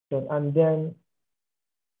and then,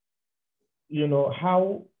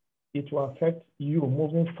 how it will affect you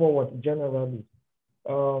moving forward generally.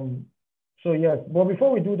 So yes, but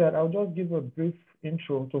before we do that, I'll just give a brief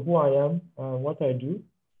intro to who I am and what I do.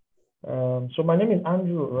 So my name is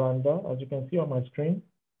Andrew Randa, as you can see on my screen.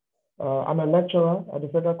 I'm a lecturer at the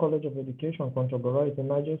Federal College of Education, Kontagora, in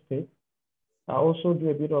Niger State. I also do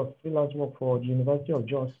a bit of freelance work for the University of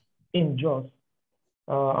Jos, in Jos.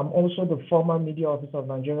 I'm also the former media officer of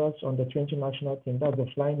Nigeria's under-20 national team, that's the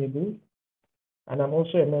Flying Eagles. And I'm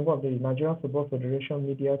also a member of the Nigerian Football Federation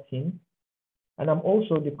media team. And I'm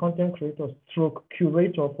also the content creator stroke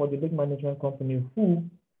curator for the league management company who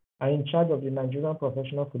are in charge of the Nigerian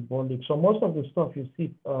Professional Football League. So most of the stuff you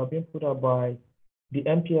see being put out by the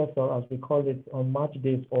NPFL, as we call it, on match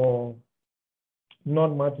days or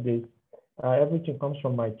non-match days, everything comes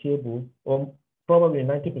from my table, or probably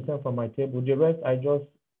 90% from my table. The rest I just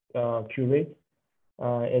curate,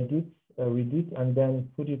 edit, read and then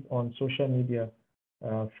put it on social media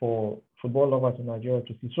for football lovers in Nigeria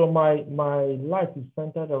to see. So my life is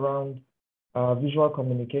centered around visual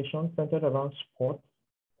communication, centered around sports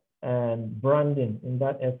and branding in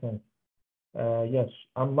that essence. Yes,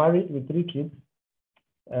 I'm married with 3 kids.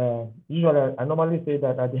 Usually I normally say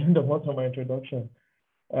that at the end of most of my introduction.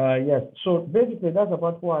 Yes, so basically that's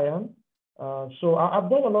about who I am. So I've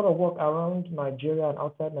done a lot of work around Nigeria and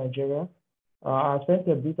outside Nigeria. I spent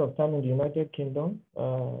a bit of time in the United Kingdom,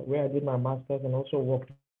 where I did my master's and also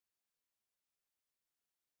worked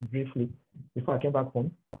briefly before I came back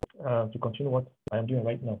home to continue what I am doing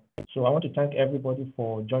right now. So I want to thank everybody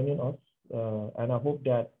for joining us, and I hope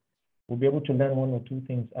that we'll be able to learn 1 or 2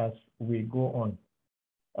 things as we go on.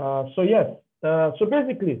 So yes, so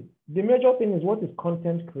basically, the major thing is what is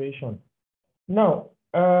content creation. Now,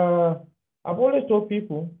 I've always told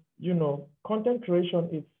people, content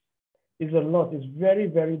creation is a lot. It's very,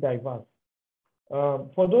 very diverse.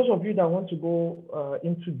 For those of you that want to go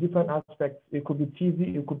into different aspects, it could be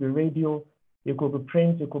TV, it could be radio, it could be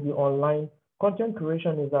print, it could be online. Content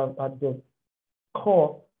creation is at the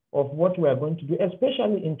core of what we are going to do,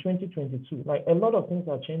 especially in 2022. Like, a lot of things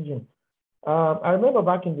are changing. I remember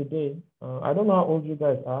back in the day, I don't know how old you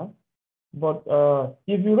guys are, but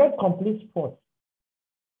if you read Complete Sports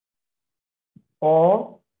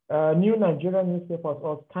or New Nigerian newspapers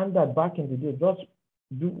or Standard back in the day,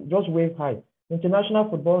 just wave high. International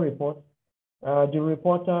Football Report, The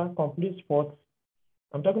Reporter, Complete Sports.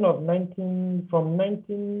 I'm talking of from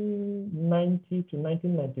 1990 to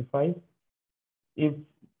 1995. If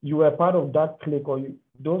you were part of that clique, or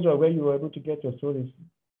those are where you were able to get your stories,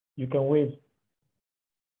 you can wave.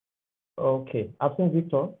 Okay, I've seen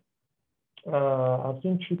Victor. I've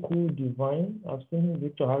seen Chuku Divine. I've seen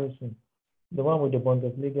Victor Harrison, the one with the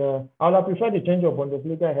Bundesliga. I would have preferred the change of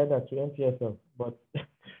Bundesliga header to NPSL, but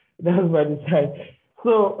that's by the side.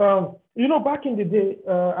 So, back in the day,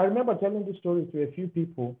 I remember telling this story to a few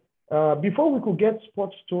people. Before we could get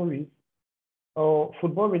sports stories or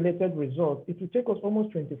football-related results, it would take us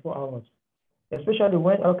almost 24 hours, especially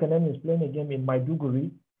when El Kanemi is playing a game in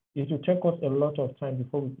Maiduguri. It will take us a lot of time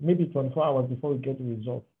before, maybe 24 hours before we get the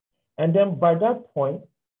results. And then by that point,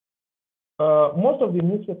 most of the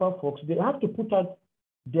newspaper folks, they have to put out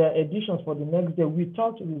their editions for the next day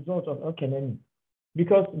without the results of El Kanemi.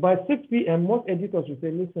 Because by 6 p.m., most editors will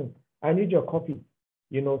say, listen, I need your copy,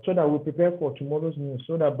 so that we prepare for tomorrow's news,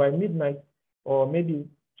 so that by midnight or maybe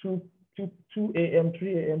 2 a.m.,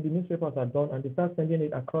 3 a.m., the newspapers are done and they start sending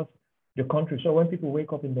it across the country. So when people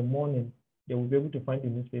wake up in the morning, they will be able to find the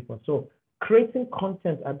newspaper. So creating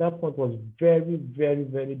content at that point was very, very,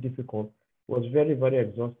 very difficult. It was very, very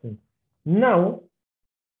exhausting. Now,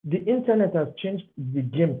 the internet has changed the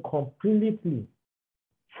game completely.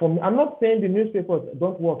 I'm not saying the newspapers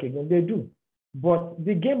don't work again, they do, but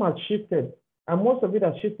the game has shifted, and most of it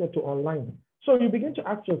has shifted to online. So you begin to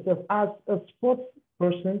ask yourself, as a sports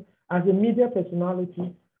person, as a media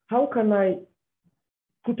personality, how can I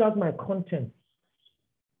put out my content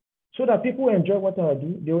so that people enjoy what I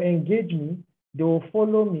do, they will engage me, they will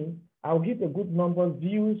follow me, I'll get a good number of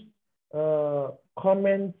views,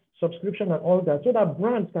 comments, subscription, and all that, so that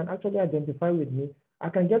brands can actually identify with me. I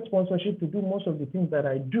can get sponsorship to do most of the things that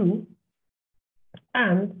I do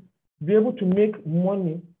and be able to make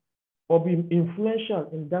money or be influential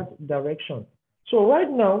in that direction. So right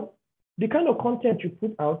now, the kind of content you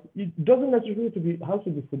put out, it doesn't necessarily have to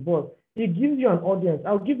be football. It gives you an audience.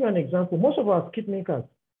 I'll give you an example. Most of our skit makers,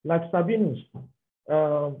 like Sabinus,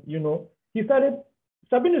 Sabinus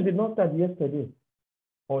did not start yesterday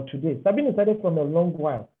or today. Sabinus started from a long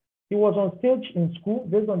while. He was on stage in school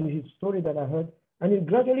based on his story that I heard, and he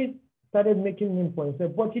gradually started making name for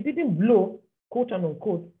himself, but he didn't blow, quote and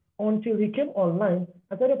unquote, until he came online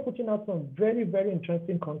and started putting out some very, very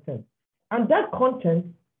interesting content. And that content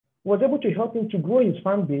was able to help him to grow his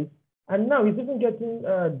fan base. And now he's even getting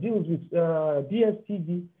deals with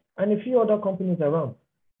DSTV and a few other companies around.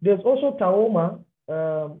 There's also Taoma,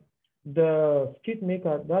 the skit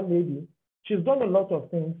maker, that lady. She's done a lot of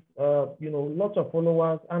things, lots of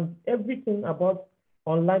followers, and everything about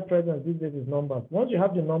online presence these days is numbers. Once you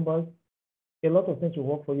have the numbers, a lot of things will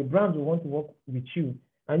work for you. Brands will want to work with you.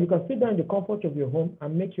 And you can sit down in the comfort of your home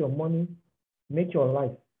and make your money, make your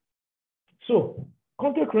life. So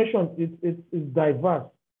content creation is diverse.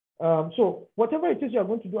 So whatever it is you're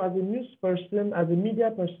going to do as a news person, as a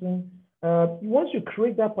media person, once you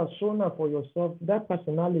create that persona for yourself, that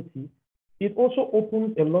personality, it also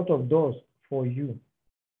opens a lot of doors for you.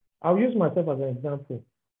 I'll use myself as an example.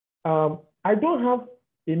 I don't have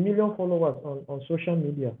 1 million followers on social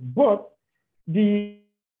media, but the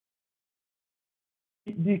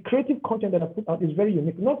creative content that I put out is very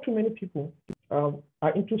unique. Not too many people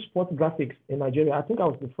are into sports graphics in Nigeria. I think I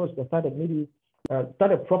was the first that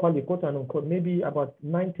started properly, quote and unquote, maybe about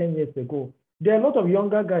 9-10 years ago. There are a lot of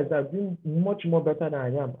younger guys that are doing much more better than I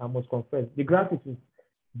am, I must confess. The graphics is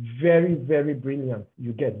very, very brilliant,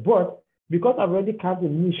 you get. But because I've already carved a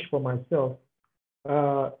niche for myself,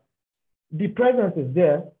 the presence is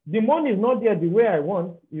there. The money is not there the way I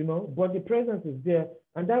want, but the presence is there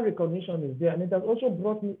and that recognition is there. And it has also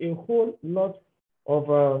brought me a whole lot of,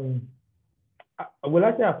 will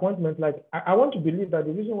I say appointments? Like, I want to believe that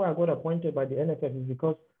the reason why I got appointed by the NFF is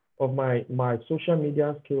because of my social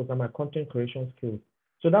media skills and my content creation skills.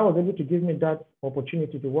 So that was able to give me that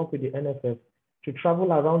opportunity to work with the NFF, to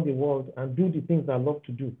travel around the world and do the things I love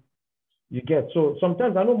to do. You get. So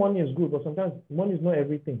sometimes I know money is good, but sometimes money is not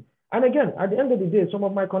everything. And again, at the end of the day, some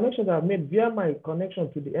of my connections I've made via my connection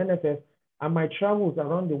to the NFF and my travels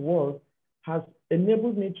around the world has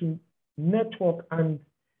enabled me to network and,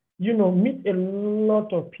 meet a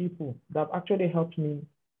lot of people that actually helped me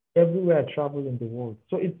everywhere I travel in the world.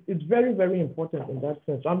 So it's very, very important in that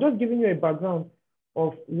sense. So I'm just giving you a background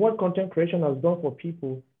of what content creation has done for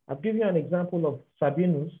people. I've given you an example of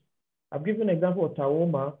Sabinus. I've given an example of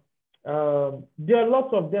Taoma. There are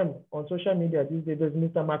lots of them on social media these days. There's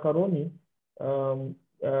Mr. Macaroni.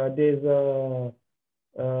 There's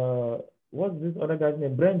what's this other guy's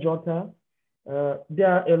name? Brent Jota. There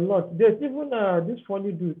are a lot. There's even this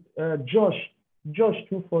funny dude, Josh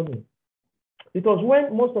Too Funny. It was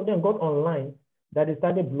when most of them got online that they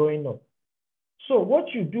started blowing up. So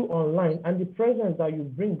what you do online and the presence that you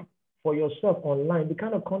bring for yourself online, the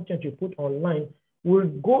kind of content you put online will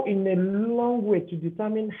go in a long way to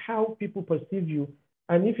determine how people perceive you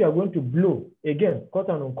and if you are going to blow, again, quote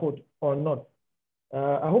and unquote, or not.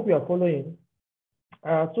 I hope you are following.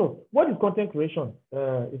 So what is content creation,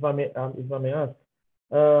 if I may ask?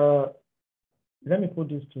 Let me put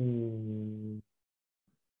this to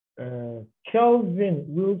Kelvin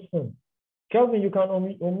Wilson. Kelvin, you can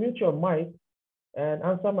unmute your mic and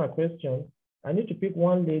answer my question. I need to pick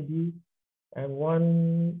one lady and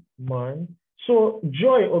one man. So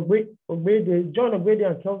John Ogbede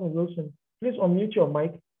and Kelvin Wilson, please unmute your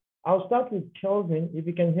mic. I'll start with Kelvin, if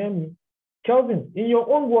you can hear me. Kelvin, in your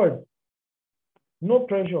own words, no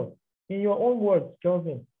pressure. In your own words,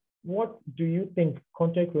 Kelvin, what do you think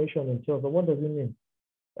content creation entails, or what does it mean?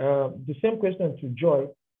 The same question to Joy.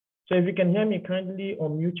 So if you can hear me, kindly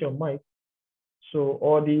unmute your mic. So,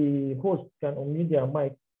 or the host can unmute their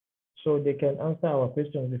mic so they can answer our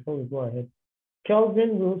questions before we go ahead.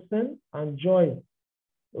 Kelvin Wilson and Joy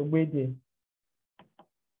Ogbede.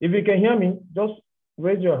 If you can hear me, just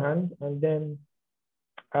raise your hand and then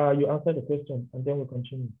you answer the question and then we'll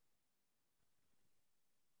continue.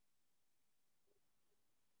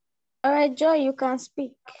 All right, Joy, you can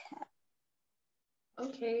speak.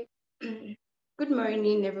 Okay. Good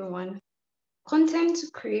morning, everyone. Content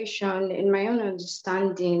creation, in my own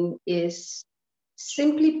understanding, is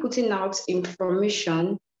simply putting out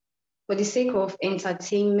information for the sake of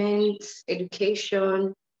entertainment,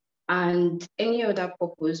 education, and any other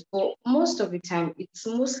purpose. But most of the time, it's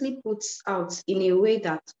mostly put out in a way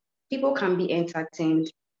that people can be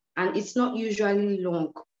entertained, and it's not usually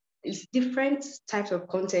long. It's different types of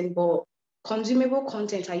content, but consumable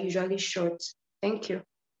content are usually short. Thank you.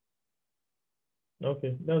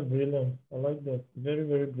 Okay, that's brilliant. I like that. Very,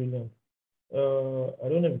 very brilliant. I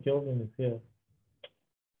don't know if Kelvin is here.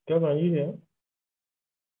 Kelvin, are you here?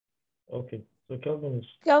 Okay, so Kelvin is...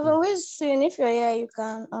 Kelvin, Wilson, if you're here, you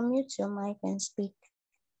can unmute your mic and speak.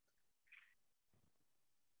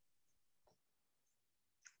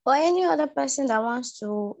 Or any other person that wants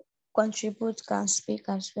to contribute can speak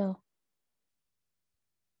as well.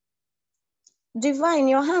 Divine,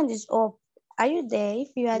 your hand is up. Are you there? If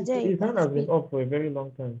you are there, you His hand can has speak. been up for a very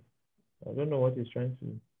long time. I don't know what he's trying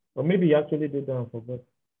to, or maybe he actually did that and forgot.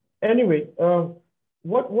 Anyway,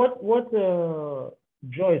 what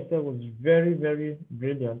Joy said was very, very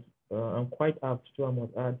brilliant and quite apt too, I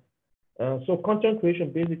must add. So content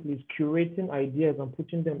creation basically is curating ideas and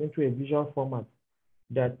putting them into a visual format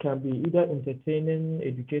that can be either entertaining,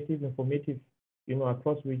 educative, informative,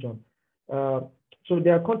 across region. So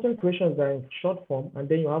there are content creations that are in short form, and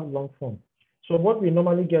then you have long form. So what we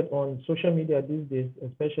normally get on social media these days,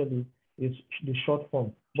 especially, is the short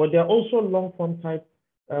form. But there are also long form type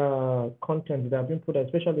content that have been put,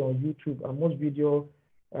 especially on YouTube, and most video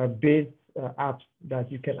based apps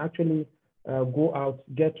that you can actually go out,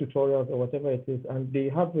 get tutorials or whatever it is, and they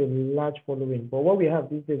have a large following. But what we have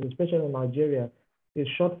these days, especially in Nigeria, is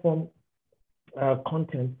short form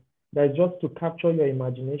content that is just to capture your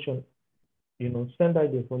imagination, send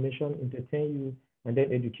out the information, entertain you, and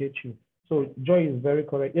then educate you. So Joy is very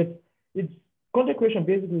correct. It's content creation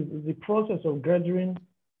basically is the process of gathering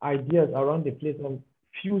ideas around the place and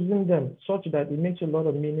fusing them such that it makes a lot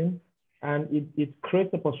of meaning, and it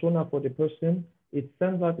creates a persona for the person. It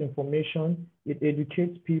sends out information, it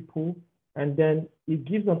educates people, and then it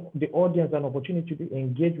gives the audience an opportunity to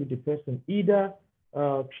engage with the person, either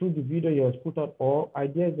through the video you have put out or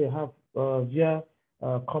ideas they have via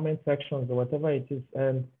comment sections or whatever it is.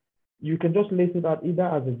 And you can just list it out either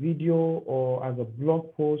as a video or as a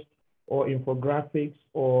blog post or infographics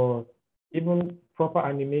or even proper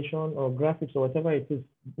animation or graphics or whatever it is,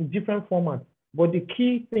 in different formats. But the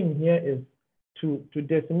key thing here is to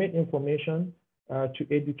disseminate information, to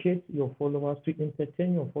educate your followers, to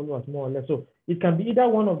entertain your followers more or less. So it can be either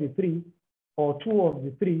one of the three or two of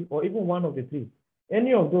the three or even one of the three.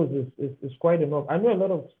 Any of those is quite enough. I know a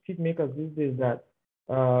lot of skit makers these days that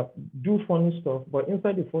do funny stuff, but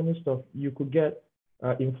inside the funny stuff, you could get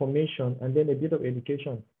information and then a bit of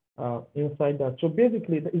education inside that. So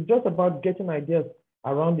basically, it's just about getting ideas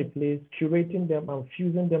around the place, curating them and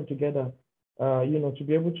fusing them together, to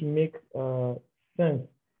be able to make sense.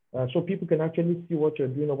 So people can actually see what you're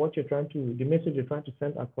doing or what you're trying to, the message you're trying to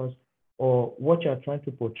send across or what you're trying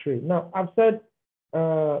to portray. Now, I've said,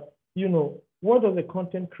 what does a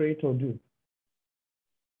content creator do?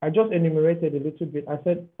 I just enumerated a little bit. I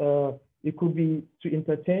said it could be to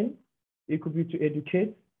entertain, it could be to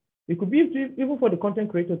educate, it could be even for the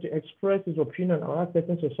content creator to express his opinion on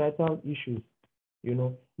certain societal issues. We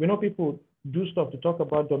know people do stuff to talk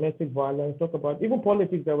about domestic violence, talk about even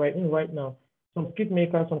politics that we're in right now. Some skit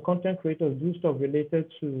makers, some content creators do stuff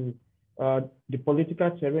related to the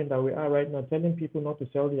political terrain that we are right now, telling people not to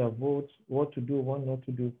sell their votes, what to do, what not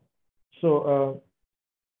to do. So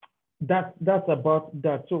that's about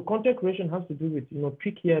that. So content creation has to do with,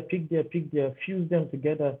 pick here, pick there, fuse them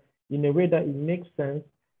together in a way that it makes sense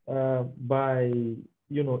by,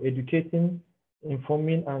 educating,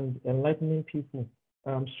 informing, and enlightening people.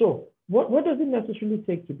 So what does it necessarily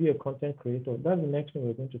take to be a content creator? That's the next thing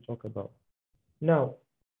we're going to talk about. Now,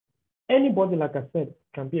 anybody, like I said,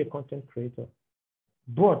 can be a content creator,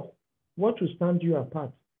 but what will stand you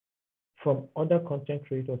apart from other content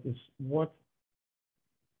creators is what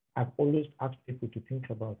I've always asked people to think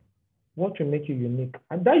about. What will make you unique?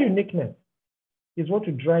 And that uniqueness is what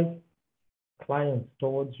will drive clients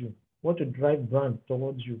towards you, what will drive brands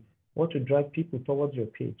towards you, what will drive people towards your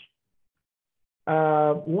page.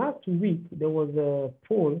 Last week, there was a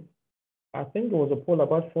poll. I think there was a poll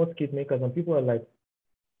about 4 skit makers, and people are like,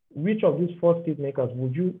 which of these 4 skit makers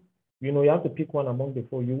would you have to pick one among the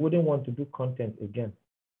 4. You wouldn't want to do content again.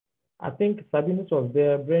 I think Sabinus was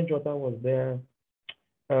there, Brain Jota was there,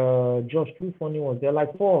 Josh Too Funny was there,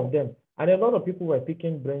 like 4 of them. And a lot of people were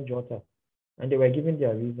picking Brain Jota, and they were giving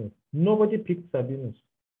their reasons. Nobody picked Sabinus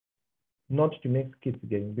not to make skits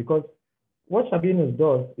again, because what Sabinus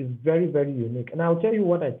does is very, very unique. And I'll tell you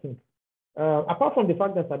what I think. Apart from the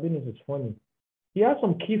fact that Sabinus is funny, he has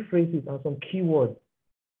some key phrases and some keywords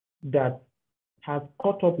that have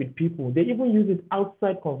caught up with people. They even use it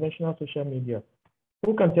outside conventional social media.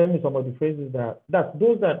 Who can tell me some of the phrases that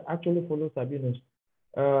those that actually follow Sabinus,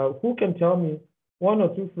 who can tell me 1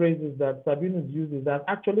 or 2 phrases that Sabinus uses that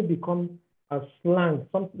actually become a slang,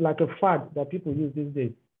 something like a fad that people use these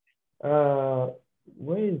days?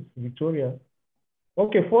 Where is Victoria?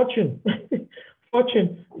 Okay, Fortune.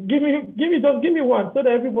 Fortune. Give me one so that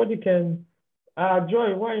everybody can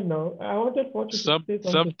Joy, why now? I wanted Fortune to say something.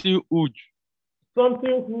 Something huge.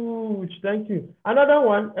 Something huge. Thank you. Another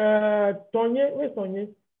one. Tonye. Where's Tonye?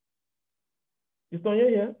 Is Tonye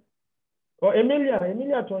here? Or Emilia?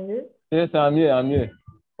 Emilia Tonye? Yes, I'm here.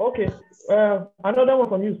 Okay. Another one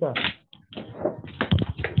from you, sir.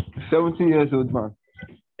 70 years old man.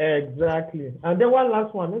 Exactly. And then one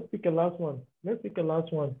last one. Let's pick a last one.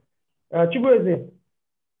 Chibueze.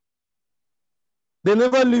 They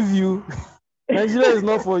never leave you. Nigeria is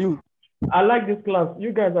not for you. I like this class.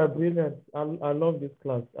 You guys are brilliant. I love this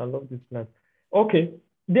class. Okay.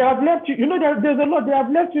 They have left you. You know, there's a lot. They have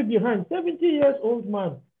left you behind. 70 years old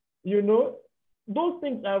man. You know, those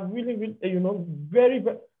things are really, really, very,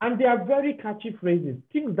 very, and they are very catchy phrases,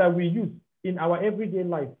 things that we use in our everyday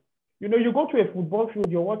life. You know, you go to a football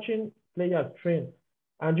field, you're watching players train,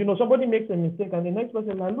 and, somebody makes a mistake, and the next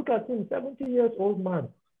person, like, look at him, 70 years old man.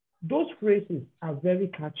 Those phrases are very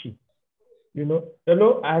catchy.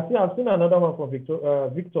 Hello, I've seen another one from Victor.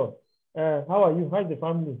 How are you? How's the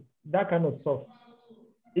family? That kind of stuff.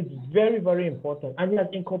 It's very, very important. And he has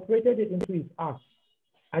incorporated it into his art.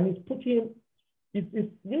 And it's putting,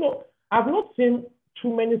 I've not seen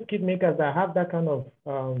too many skit makers that have that kind of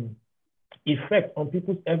effect on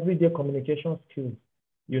people's everyday communication skills.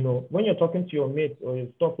 When you're talking to your mates or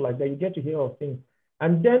stuff like that, you get to hear of things.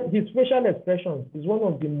 And then his facial expressions is one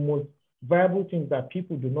of the most viable things that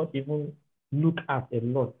people do not even look at a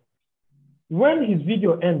lot. When his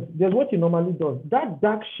video ends, there's what he normally does. That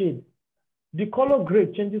dark shade, the color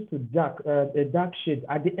gray changes to a dark shade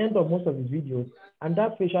at the end of most of his videos, and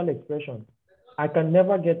that facial expression, I can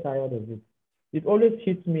never get tired of it. It always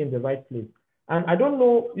hits me in the right place. And I don't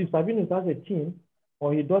know if Sabinus has a team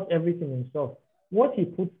or he does everything himself. What he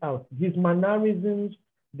puts out, his mannerisms,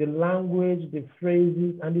 the language, the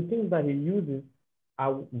phrases, and the things that he uses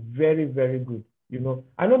are very, very good.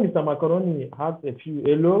 I know Mr. Macaroni has a few,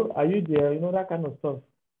 hello, are you there? That kind of stuff,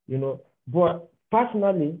 But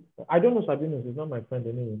personally, I don't know Sabinus, he's not my friend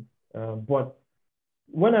anyway. But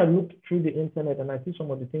when I look through the internet and I see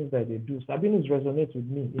some of the things that they do, Sabinus resonates with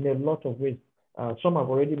me in a lot of ways. Some I've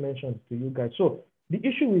already mentioned to you guys. So the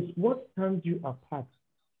issue is, what stands you apart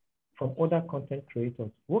from other content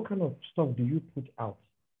creators? What kind of stuff do you put out?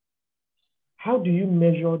 How do you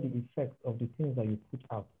measure the effect of the things that you put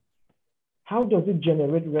out? How does it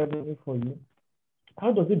generate revenue for you?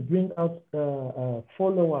 How does it bring out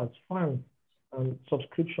followers, fans, and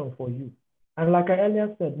subscription for you? And like I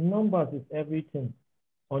earlier said, numbers is everything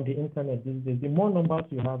on the internet these days. The more numbers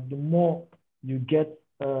you have, the more you get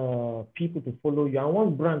people to follow you. And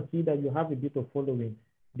once brands see that you have a bit of following,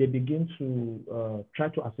 they begin to try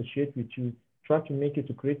to associate with you, try to make it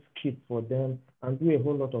to create skits for them, and do a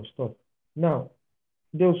whole lot of stuff. Now,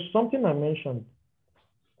 there's something I mentioned.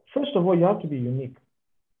 First of all, you have to be unique.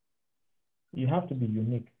 You have to be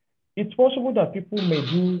unique. It's possible that people may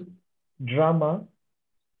do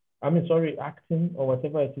acting or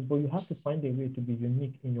whatever it is, but you have to find a way to be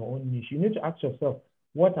unique in your own niche. You need to ask yourself,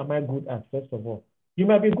 what am I good at, first of all? You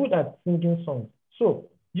might be good at singing songs. So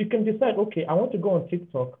you can decide, okay, I want to go on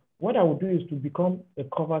TikTok. What I will do is to become a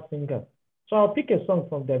cover singer. So I'll pick a song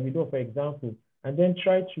from Davido, for example, and then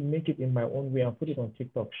try to make it in my own way and put it on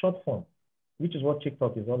TikTok, short form, which is what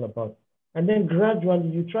TikTok is all about. And then gradually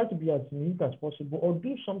you try to be as unique as possible, or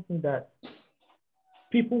do something that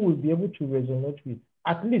people will be able to resonate with.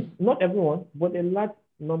 At least, not everyone, but a large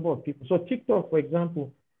number of people. So TikTok, for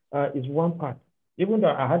example, is one part. Even though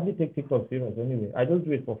I hardly take TikTok serious anyway, I just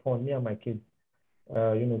do it for fun, me and my kids,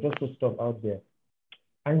 just put stuff out there.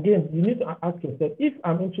 And then you need to ask yourself, if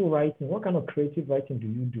I'm into writing, what kind of creative writing do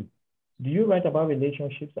you do? Do you write about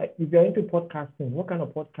relationships? Like, if you're into podcasting, what kind of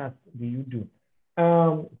podcast do you do?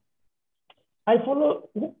 I follow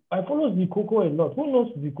Zikoko a lot. Who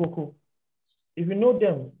knows Zikoko? If you know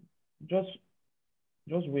them, just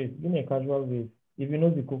wave. Give me a casual wave. If you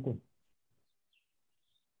know Zikoko.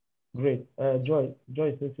 Great. Joy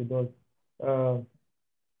says she does.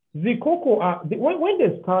 Zikoko, when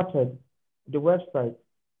they started the website,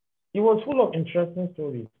 it was full of interesting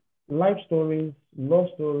stories. Life stories, love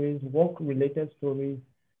stories, work-related stories,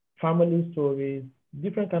 family stories,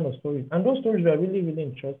 different kind of stories. And those stories were really, really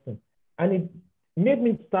interesting. And it made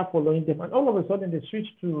me start following them. And all of a sudden, they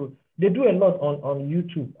do a lot on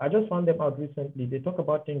YouTube. I just found them out recently. They talk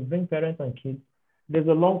about things, bring parents and kids. There's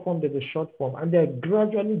a long form, there's a short form, and they're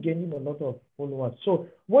gradually gaining a lot of followers. So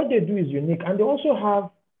what they do is unique. And they also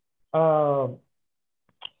have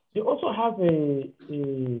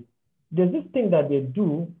there's this thing that they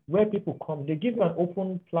do where people come, they give you an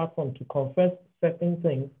open platform to confess certain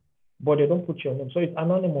things, but they don't put your name. So it's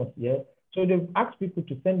anonymous, yeah? So they've asked people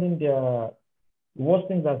to send in their worst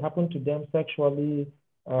things that happened to them sexually,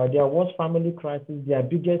 their worst family crisis, their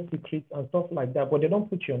biggest secrets and stuff like that, but they don't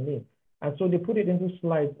put your name. And so they put it into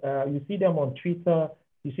slides. You see them on Twitter,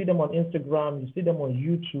 you see them on Instagram, you see them on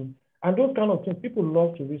YouTube, and those kind of things. People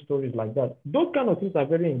love to read stories like that. Those kind of things are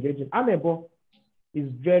very engaging. Amebo, is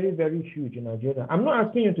very, very huge in Nigeria. I'm not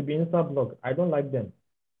asking you to be Instablog. I don't like them.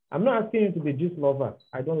 I'm not asking you to be gist lover.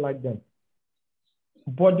 I don't like them.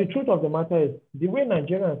 But the truth of the matter is, the way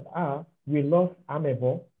Nigerians are, we love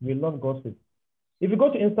amebo, we love gossip. If you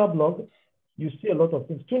go to Instablog, you see a lot of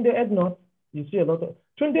things. Tunde Ednot, you see a lot of,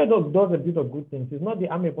 Tunde does a bit of good things. He's not the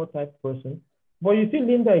amebo type person. But you see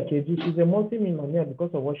Linda Ikeji, she's a multi-millionaire because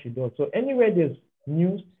of what she does. So anywhere there's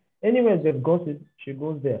news, anywhere there's gossip, she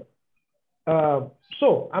goes there.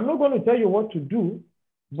 So I'm not going to tell you what to do,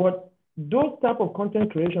 but those type of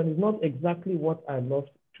content creation is not exactly what I love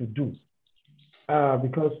to do.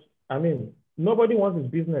 Because, I mean, nobody wants his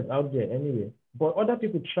business out there anyway, but other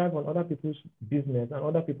people thrive on other people's business and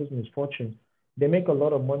other people's misfortune. They make a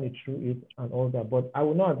lot of money through it and all that, but I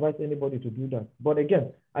will not advise anybody to do that. But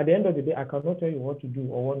again, at the end of the day, I cannot tell you what to do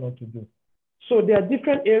or what not to do. So there are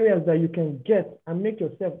different areas that you can get and make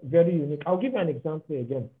yourself very unique. I'll give you an example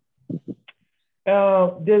again.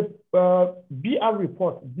 There's BR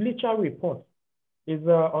Report, Bleacher Report is an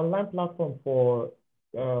online platform for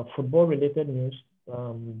football-related news.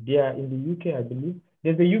 They are in the UK, I believe.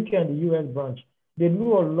 There's the UK and the US branch. They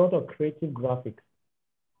do a lot of creative graphics.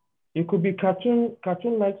 It could be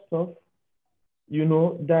cartoon-like stuff, you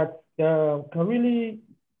know, that can really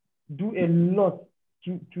do a lot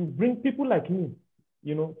to bring people like me,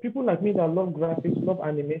 you know, people like me that love graphics, love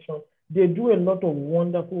animation. They do a lot of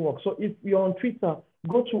wonderful work. So if you're on Twitter,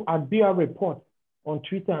 go to @BR Report on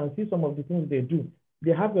Twitter and see some of the things they do.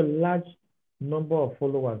 They have a large number of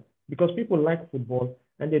followers because people like football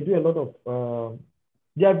and they do a lot of,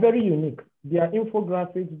 they are very unique. They are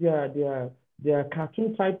infographics, they are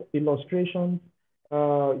cartoon type illustrations,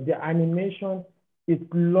 their animation is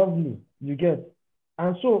lovely, you get.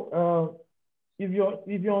 And so if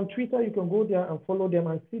you're on Twitter, you can go there and follow them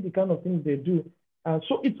and see the kind of things they do.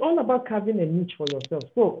 So it's all about carving a niche for yourself.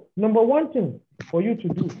 So number one thing for you to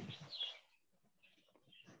do.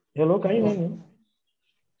 Hello, can you hear me?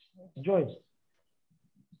 Joyce.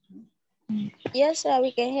 Yes, sir,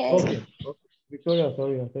 we can hear you. Okay. Victoria,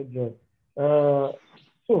 sorry, I said Joyce.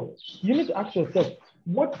 So you need to ask yourself,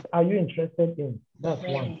 what are you interested in? That's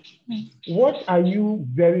one. What are you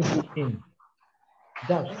very good in?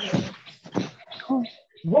 That's two.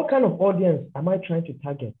 What kind of audience am I trying to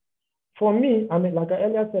target? For me, I mean, like I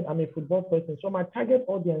earlier said, I'm a football person. So my target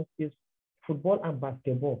audience is football and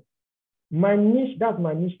basketball. My niche, that's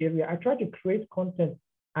my niche area. I try to create content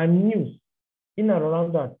and news in and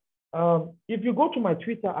around that. If you go to my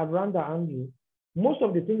Twitter at Randa Andrew, most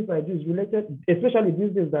of the things I do is related, especially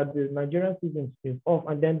these days that the Nigerian season is off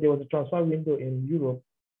and then there was a transfer window in Europe.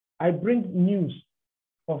 I bring news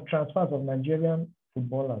of transfers of Nigerian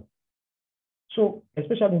footballers. So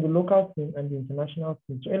especially in the local scene and the international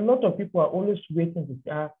scene. So a lot of people are always waiting to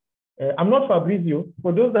say, I'm not Fabrizio.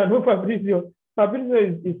 For those that know Fabrizio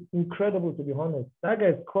is incredible, to be honest. That guy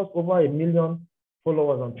has crossed over 1 million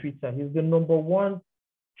followers on Twitter. He's the #1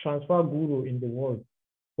 transfer guru in the world.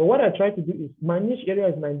 But what I try to do is, my niche area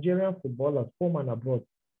is Nigerian footballers, home and abroad.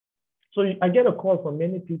 So I get a call from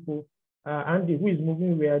many people, Andy, who is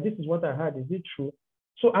moving where? This is what I heard. Is it true?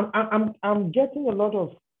 So I'm getting a lot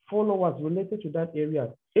of followers related to that area.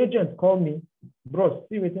 Agents call me, bro,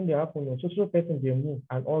 see what they happen, social person they move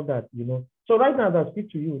and all that, you know. So right now, as I speak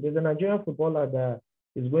to you, there's a Nigerian footballer that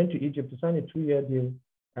is going to Egypt to sign a 2-year deal,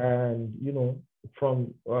 and you know,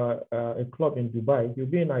 from a club in Dubai. He'll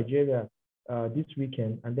be in Nigeria this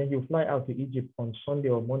weekend, and then he'll fly out to Egypt on Sunday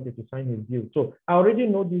or Monday to sign his deal. So I already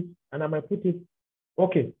know this, and I might put it.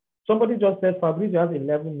 Okay, somebody just said Fabrizio has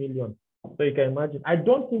 11 million. So you can imagine. I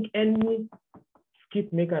don't think any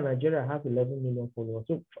skip maker in Nigeria has 11 million followers.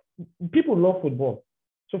 So people love football.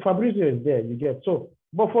 So Fabrizio is there, you get. So,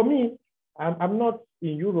 but for me, I'm not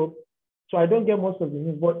in Europe, so I don't get most of the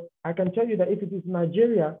news. But I can tell you that if it is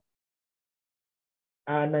Nigeria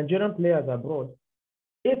and Nigerian players abroad,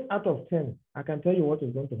 8 out of 10, I can tell you what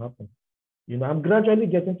is going to happen. You know, I'm gradually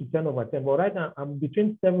getting to 10 over 10, but right now I'm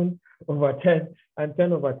between 7 over 10 and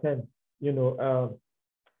 10 over 10. You know,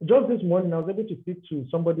 just this morning I was able to speak to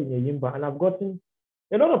somebody in Eyimba, and I've gotten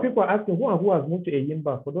a lot of people are asking who has moved to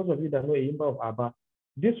Eyimba. For those of you that know Eyimba of Aba,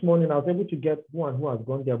 this morning I was able to get who has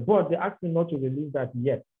gone there, but they asked me not to release that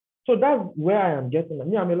yet. So that's where I am getting.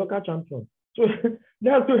 Me, I'm a local champion. So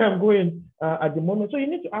that's where I'm going at the moment. So you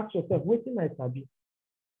need to ask yourself, waiting I sabi.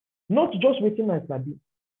 Not just waiting I sabi.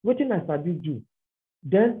 Waiting I sabi do.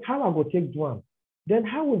 Then how I go take one. Then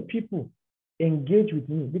how will people engage with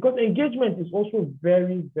me? Because engagement is also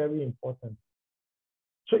very, very important.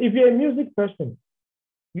 So if you're a music person,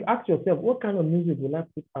 you ask yourself, what kind of music will I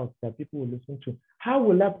put out that people will listen to? How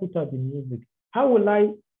will I put out the music? How will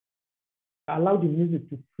I allow the music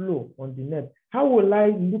to flow on the net? How will I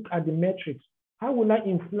look at the metrics? How will I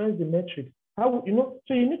influence the metrics? How,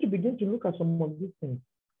 so you need to begin to look at some of these things.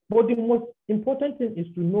 But the most important thing is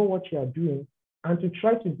to know what you are doing and to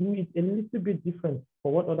try to do it a little bit different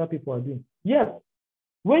for what other people are doing. Yes,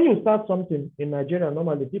 when you start something in Nigeria,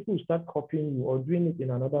 normally people start copying you or doing it in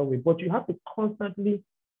another way, but you have to constantly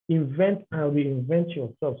invent and reinvent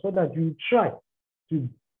yourself so that you try to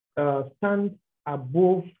stand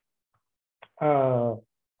above,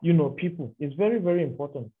 people. It's very, very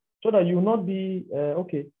important so that you will not be,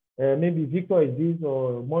 maybe Victor is this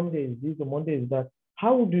or Monday is this or Monday is that.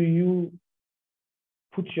 How do you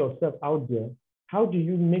put yourself out there? How do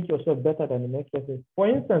you make yourself better than the next person? For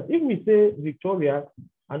instance, if we say Victoria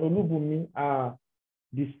and Olubumi are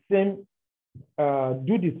the same,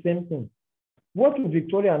 do the same thing, what will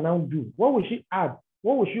Victoria now do? What will she add?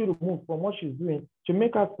 What will she remove from what she's doing to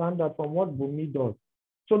make her stand out from what Bumi does?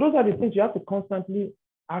 So those are the things you have to constantly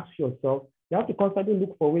ask yourself. You have to constantly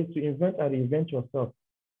look for ways to invent and reinvent yourself.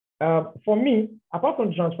 For me, apart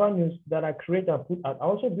from transfer news that I create and put out, I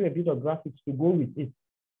also do a bit of graphics to go with it.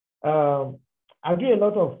 I do a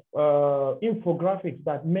lot of infographics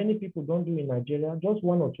that many people don't do in Nigeria. Just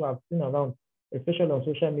one or two I've seen around, especially on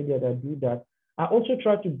social media, that do that. I also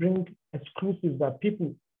try to bring exclusives that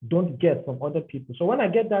people don't get from other people. So when I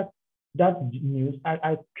get that news,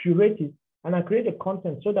 I curate it and I create a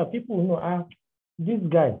content so that people will know, this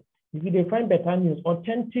guy, if they find better news,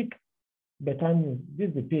 authentic better news, this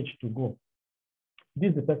is the page to go. This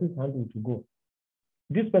is the person's handle to go.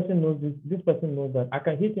 This person knows this person knows that. I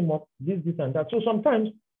can hit him up, this, and that. So sometimes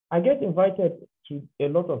I get invited to a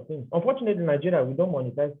lot of things. Unfortunately, in Nigeria, we don't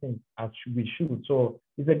monetize things as we should. So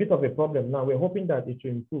it's a bit of a problem now. We're hoping that it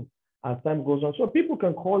will improve as time goes on. So people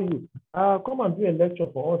can call you, come and do a lecture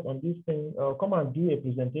for us on this thing, come and do a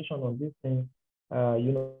presentation on this thing,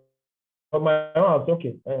 But my house,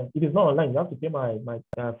 okay, it is not online. You have to pay my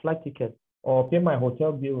flight ticket or pay my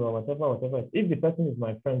hotel bill or whatever. If the person is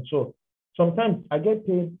my friend. So sometimes I get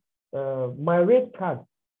paid my rate card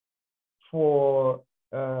for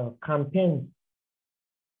campaigns.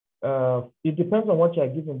 It depends on what you are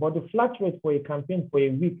giving, but the flat rate for a campaign for a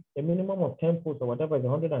week, a minimum of 10 posts or whatever, is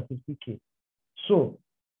 150K. So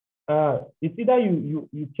it's either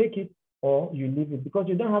you take it or you leave it, because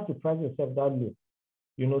you don't have to price yourself that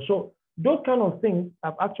low. So those kind of things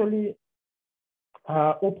have actually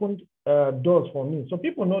opened doors for me. So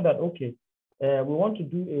people know that, okay, we want to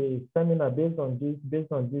do a seminar based on this,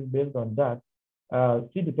 based on this, based on that.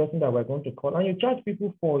 See the person that we're going to call, and you charge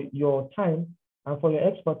people for your time and for your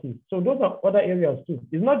expertise. So those are other areas too.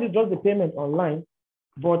 It's not just the payment online,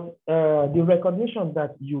 but the recognition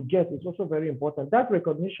that you get is also very important. That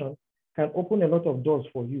recognition can open a lot of doors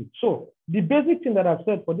for you. So the basic thing that I've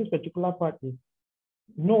said for this particular part is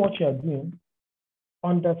know what you're doing,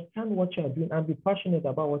 understand what you're doing, and be passionate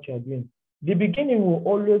about what you're doing. The beginning will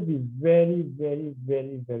always be very, very,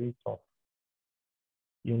 very, very tough.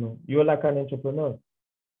 You're like an entrepreneur.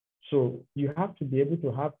 So you have to be able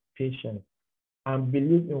to have patience and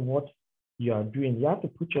believe in what you are doing. You have to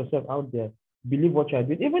put yourself out there, believe what you are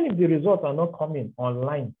doing. Even if the results are not coming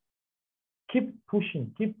online, keep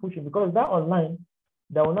pushing, because that online,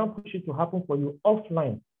 that will not push it to happen for you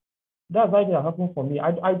offline. That's why they are happening for me.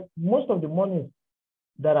 Most of the money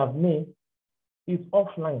that I've made is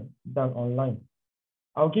offline than online.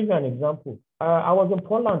 I'll give you an example. I was in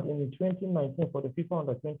Poland in 2019 for the FIFA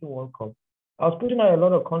Under-20 World Cup. I was putting out a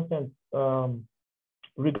lot of content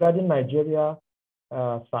regarding Nigeria,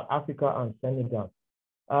 South Africa, and Senegal.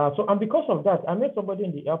 And because of that, I met somebody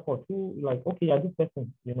in the airport who, like, okay, yeah, this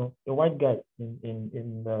person, a white guy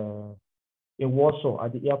in Warsaw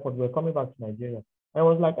at the airport. We're coming back to Nigeria. I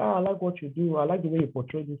was like, I like what you do. I like the way you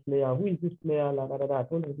portray this player. Who is this player? I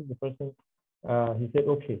told him this is the person. He said,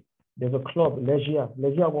 okay, there's a club,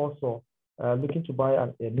 Legia Warsaw, looking to buy a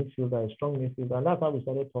midfielder, a strong midfielder. And that's how we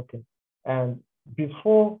started talking. And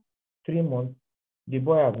before 3 months, the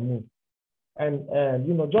boy has moved. And,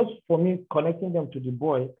 just for me connecting them to the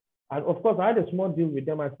boy, and of course, I had a small deal with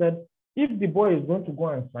them. I said, if the boy is going to go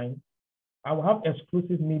and sign, I will have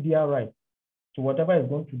exclusive media rights to whatever he's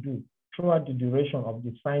going to do throughout the duration of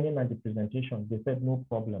the signing and the presentation. They said, no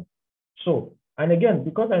problem. So, and again,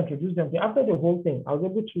 because I introduced them, after the whole thing, I was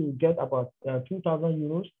able to get about 2,000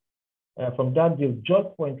 euros from that deal just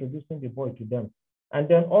for introducing the boy to them. And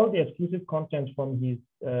then all the exclusive content from his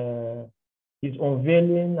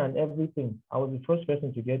unveiling and everything, I was the first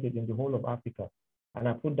person to get it in the whole of Africa. And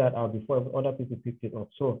I put that out before other people picked it up.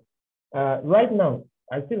 So right now,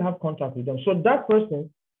 I still have contact with them. So that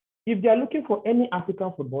person, if they are looking for any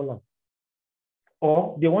African footballer,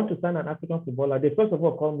 or they want to sign an African footballer, they first of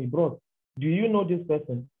all call me, bro, do you know this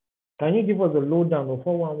person? Can you give us a lowdown or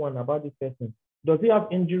 411 about this person? Does he have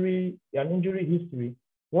an injury history?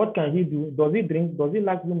 What can he do? Does he drink? Does he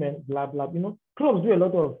like women? Blah, blah. Clubs do a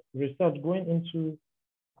lot of research going into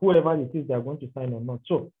whoever it is they're going to sign or not.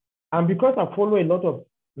 So, and because I follow a lot of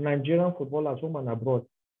Nigerian footballers home and abroad,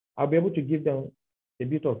 I'll be able to give them a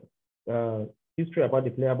bit of history about the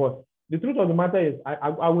player. But the truth of the matter is,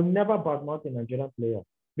 I will never badmouth a Nigerian player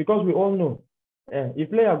because we all know if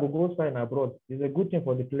player will go sign abroad, it's a good thing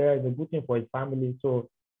for the player, it's a good thing for his family. So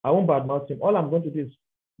I won't badmouth him. All I'm going to do is,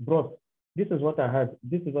 bro, this is what I had.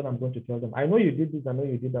 This is what I'm going to tell them. I know you did this, I know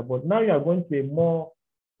you did that, but now you are going to a more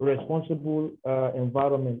responsible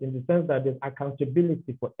environment in the sense that there's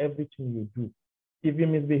accountability for everything you do. If you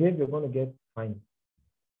misbehave, you're going to get fined.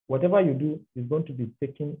 Whatever you do is going to be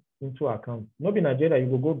taken into account. Not in Nigeria, you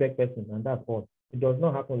will go back person and that's all. It does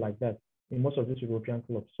not happen like that in most of these European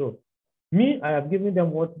clubs. So me, I have given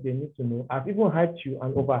them what they need to know. I've even hyped you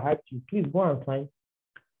and overhyped you. Please go and sign,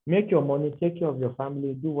 make your money, take care of your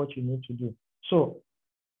family, do what you need to do. So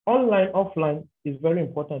online, offline is very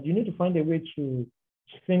important. You need to find a way to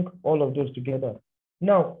sync all of those together.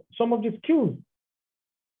 Now, some of the skills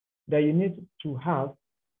that you need to have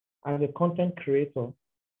as a content creator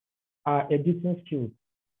are editing skills.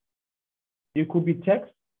 It could be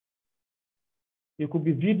text, it could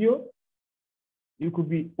be video, it could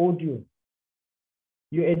be audio.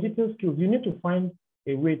 Your editing skills, you need to find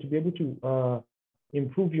a way to be able to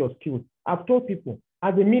improve your skills. I've told people,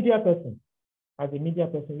 as a media person,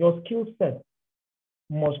 your skill set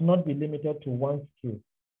must not be limited to one skill.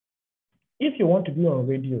 If you want to be on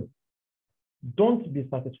radio, don't be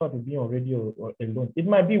satisfied with being on radio alone. It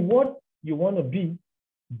might be what you want to be,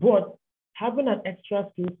 but having an extra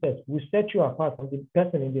skill set will set you apart from the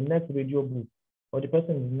person in the next radio booth or the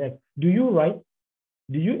person in the next. Do you write?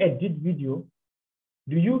 Do you edit video?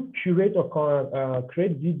 Do you curate or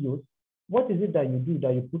create videos? What is it that you do,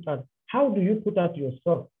 that you put out? How do you put out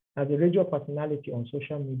yourself as a radio personality on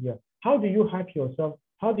social media? How do you hype yourself?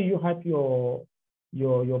 How do you hype your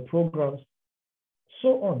programs?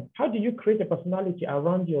 So on. How do you create a personality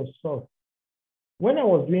around yourself? When I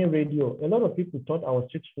was doing radio, a lot of people thought I was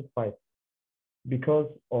 6'5"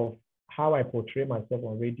 because of how I portray myself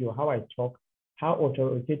on radio, how I talk, how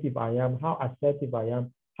authoritative I am, how assertive I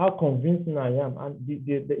am, how convincing I am, and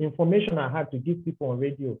the information I had to give people on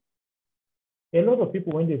radio. A lot of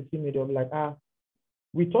people, when they see me, they'll be like,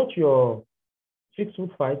 we thought you're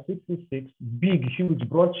 6'5", 6'6", big, huge,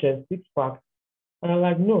 broad chest, six-pack. And I'm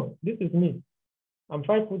like, no, this is me. I'm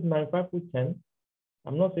 5'9", 5'10".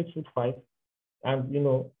 I'm not 6'5". And,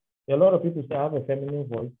 a lot of people say I have a feminine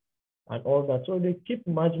voice and all that. So they keep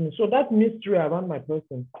imagining. So that mystery around my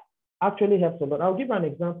person actually helps a lot. I'll give an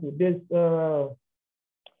example. There's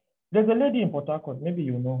a lady in Port Harcourt. Maybe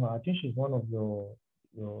you know her. I think she's one of your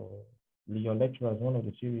lecturers, one of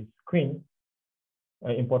the series, Queen,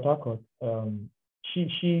 in Port Harcourt.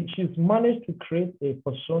 She's managed to create a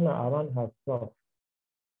persona around herself.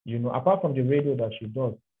 Apart from the radio that she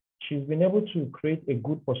does, she's been able to create a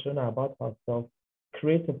good persona about herself,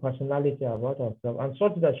 create a personality about herself, and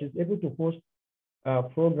such that she's able to host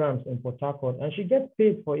programs in Port Harcourt, and she gets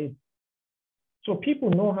paid for it. So people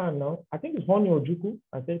know her now. I think it's Honey Ojuku.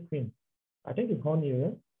 I said Queen. I think it's Honey,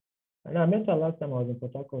 right? And I met her last time I was in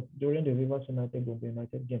Port Harcourt during the Rivers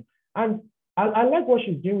United game. And I like what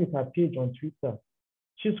she's doing with her page on Twitter.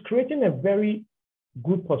 She's creating a very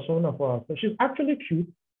good persona for herself. She's actually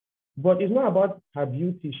cute, but it's not about her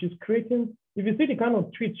beauty. She's creating, if you see the kind of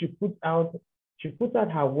tweets she puts out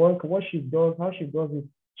her work, what she does, how she does it.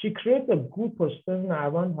 She creates a good persona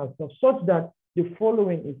around herself such that the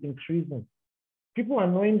following is increasing. People are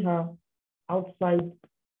knowing her outside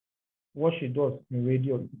what she does in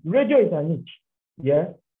radio. Radio is a niche, yeah,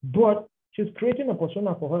 but she's creating a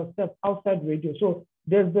persona for herself outside radio. So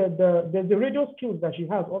there's the radio skills that she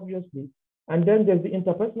has, obviously, and then there's the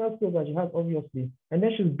interpersonal skills that she has, obviously, and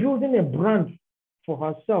then she's building a brand for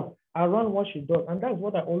herself around what she does. And that's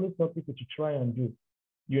what I always tell people to try and do.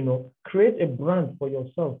 Create a brand for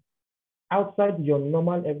yourself outside your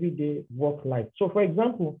normal everyday work life. So for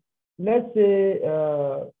example, let's say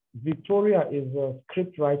Victoria is a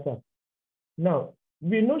script writer. Now,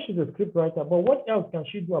 we know she's a script writer, but what else can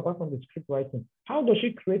she do apart from the script writing? How does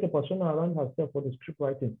she create a persona around herself for the script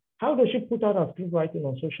writing? How does she put out her script writing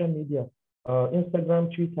on social media,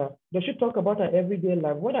 Instagram, Twitter? Does she talk about her everyday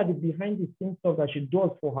life? What are the behind the scenes stuff that she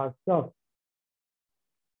does for herself?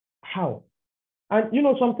 How? And,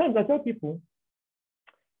 sometimes I tell people,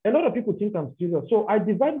 a lot of people think I'm serious. So I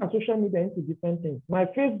divide my social media into different things. My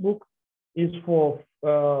Facebook is for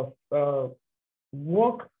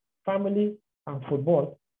work, family, and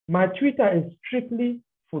football. My Twitter is strictly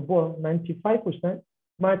football 95%.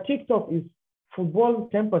 My TikTok is football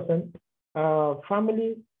 10%,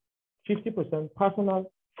 family 50%,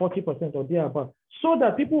 personal 40% or thereabout, so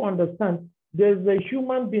that people understand there's a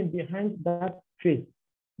human being behind that face,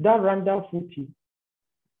 that Randa footy,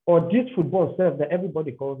 or this football self that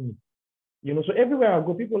everybody calls me. So everywhere I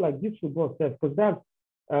go, people like this football self, because that's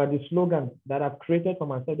the slogan that I've created for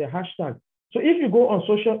myself, the hashtag. So if you go on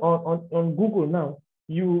on Google now,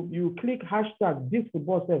 you click hashtag this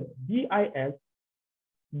football self, DIS,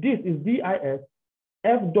 this is DIS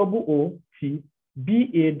FOOTBALL,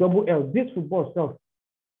 this football self.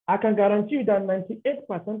 I can guarantee you that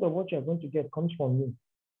 98% of what you're going to get comes from me.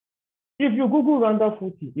 If you Google Randa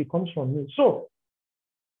Footy, it comes from me. So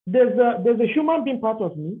there's a human being part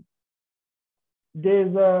of me.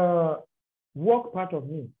 There's a work part of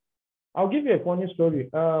me. I'll give you a funny story.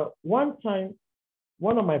 One time,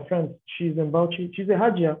 one of my friends, she's in Bauchi. She's a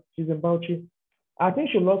Hajia. She's in Bauchi. I think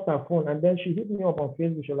she lost her phone, and then she hit me up on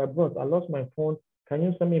Facebook. She's like, "Bros, I lost my phone. Can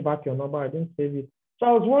you send me back your number? I didn't save it." So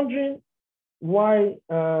I was wondering why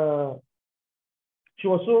she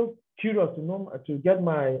was so curious to get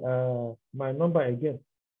my my number again.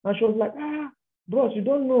 And she was like, bros, you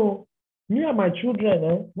don't know, me and my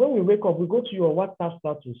children, when we wake up, we go to your WhatsApp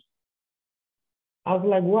status. I was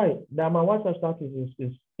like, why? That my WhatsApp status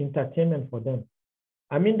is entertainment for them.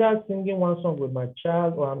 I mean, that singing one song with my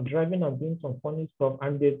child, or I'm driving and doing some funny stuff,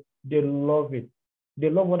 and they love it. They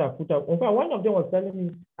love what I put out. In fact, one of them was telling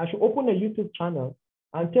me I should open a YouTube channel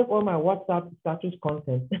and take all my WhatsApp status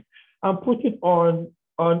content and put it on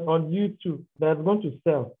YouTube that's going to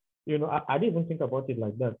sell. I didn't even think about it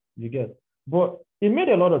like that, you get. But it made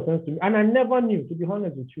a lot of sense to me. And I never knew, to be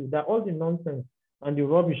honest with you, that all the nonsense and the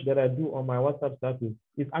rubbish that I do on my WhatsApp status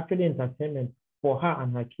is actually entertainment for her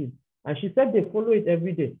and her kids. And she said they follow it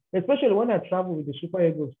every day, especially when I travel with the Super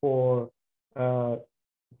Eagles for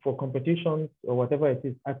competitions or whatever it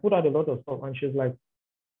is. I put out a lot of stuff, and she's like,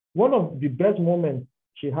 one of the best moments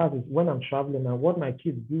she has is when I'm traveling and what my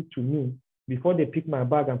kids do to me before they pick my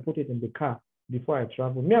bag and put it in the car before I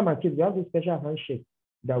travel. Me and my kids, we have this special handshake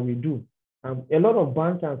that we do. A lot of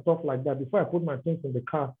banter and stuff like that before I put my things in the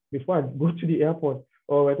car, before I go to the airport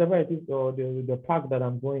or whatever it is, or the park that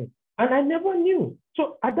I'm going. And I never knew.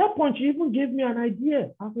 So at that point, she even gave me an idea.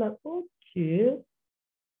 I was like, okay.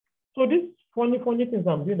 So this funny things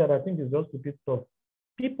I'm doing that I think is just stupid stuff,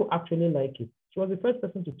 people actually like it. She was the first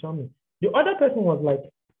person to tell me. The other person was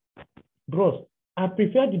like, bros, I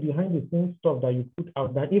prefer the behind the scenes stuff that you put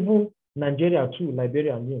out than even Nigeria too,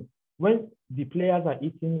 Liberia and you. When the players are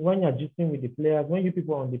eating, when you're gisting with the players, when you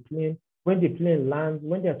people are on the plane, when the plane lands,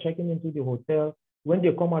 when they're checking into the hotel, when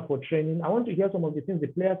they come out for training. I want to hear some of the things the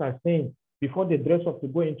players are saying before they dress up to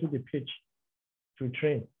go into the pitch to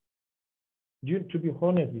train. To be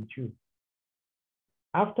honest with you,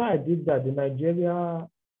 after I did that, the Nigeria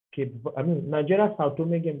Sao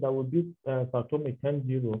Tome game that would beat Sao Tome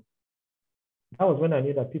 10-0, that was when I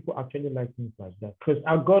knew that people actually like things like that. Because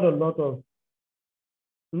I got a lot of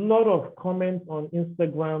comments on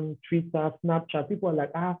Instagram, Twitter, Snapchat. People are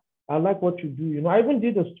like, I like what you do. I even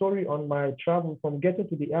did a story on my travel from getting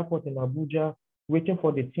to the airport in Abuja, waiting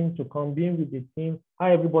for the team to come, being with the team, how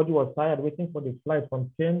everybody was tired, waiting for the flight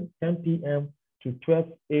from 10 p.m. to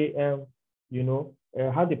 12 a.m.,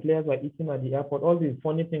 how the players were eating at the airport, all these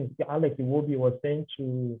funny things Alex Iwobi was saying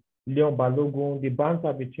to Leon Balogun, the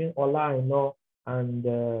banter between Ola Aina and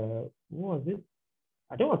who was it?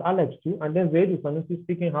 I think it was Alex too. And then Zaidu Sanusi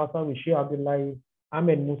speaking Hausa with Shea Abdullahi,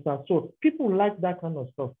 Ahmed Musa. So people like that kind of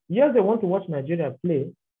stuff. Yes, they want to watch Nigeria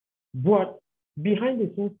play, but behind the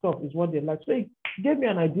scenes stuff is what they like. So it gave me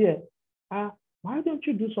an idea. Why don't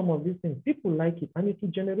you do some of these things? People like it, and it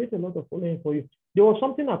will generate a lot of following for you. There was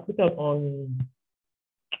something I put out on,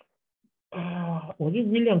 was it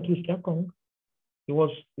William Tuskakong? It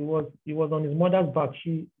was on his mother's back.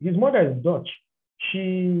 His mother is Dutch.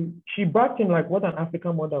 She backed him like what an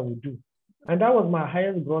African mother would do. And that was my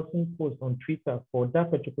highest grossing post on Twitter for that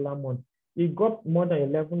particular month. It got more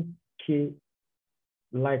than 11K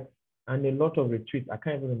likes and a lot of retweets. I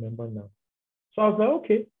can't even remember now. So I was like,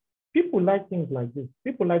 okay, people like things like this.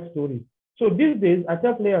 People like stories. So these days, I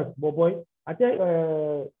tell players, boy, I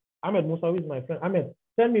tell Ahmed Musa, who is my friend, Ahmed,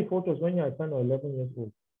 send me photos when you're 10 or 11 years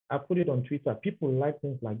old. I put it on Twitter. People like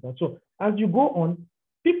things like that. So as you go on,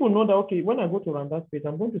 people know that, okay, when I go to Randa's page,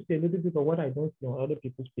 I'm going to say a little bit of what I don't see on other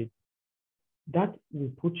people's page. That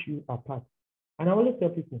will put you apart. And I always tell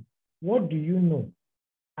people, what do you know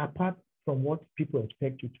apart from what people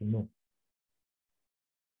expect you to know?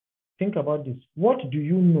 Think about this. What do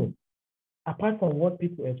you know apart from what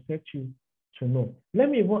people expect you to know?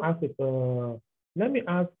 Let me even ask it.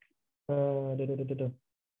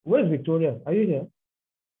 Where's Victoria? Are you here?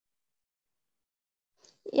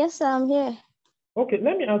 Yes, sir, I'm here. Okay,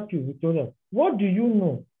 let me ask you, Victoria, what do you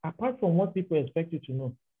know apart from what people expect you to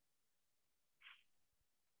know?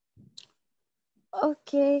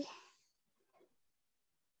 Okay.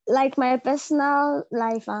 Like my personal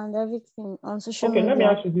life and everything on social Okay, let me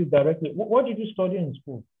media. ask you this directly. What did you study in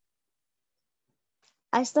school?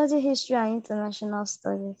 I study history and international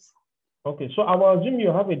studies. Okay, so I will assume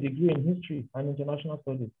you have a degree in history and international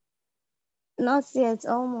studies. Not yet,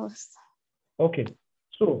 almost. Okay,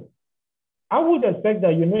 so I would expect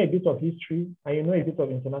that you know a bit of history and you know a bit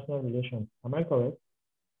of international relations. Am I correct?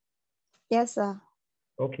 Yes, sir.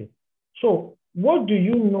 Okay, so what do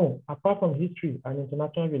you know apart from history and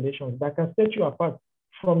international relations that can set you apart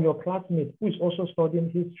from your classmate who is also studying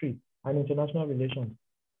history and international relations?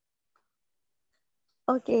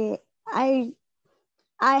 Okay. I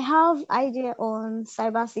have idea on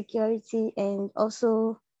cybersecurity, and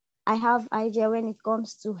also I have idea when it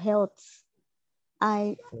comes to health.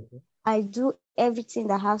 I Okay. I do everything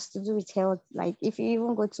that has to do with health. Like if you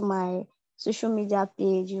even go to my social media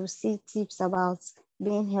page, you see tips about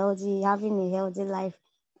being healthy, having a healthy life.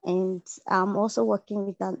 And I'm also working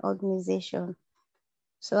with an organization.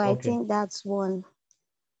 So I Okay, think that's one.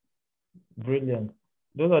 brilliant.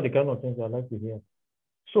 Those are the kind of things I like to hear.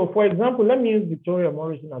 So, for example, let me use Victoria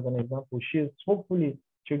Morrison as an example. She'll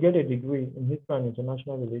get a degree in history and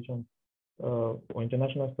international relations or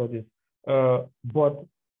international studies. But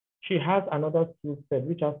she has another skill set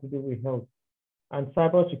which has to do with health and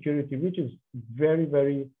cybersecurity, which is very,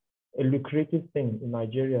 very a lucrative thing in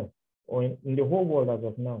Nigeria or in the whole world as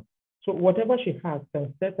of now. So whatever she has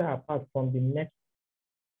can set her apart from the next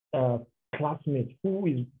uh, classmate who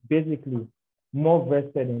is basically more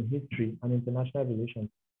vested in history and international relations.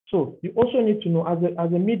 So you also need to know, as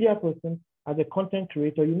a media person, as a content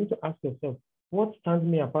creator, you need to ask yourself, what stands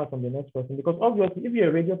me apart from the next person? Because obviously, if you're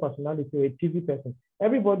a radio personality or a TV person,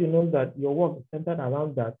 everybody knows that your work is centered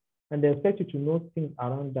around that, and they expect you to know things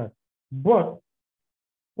around that. But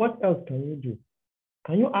what else can you do?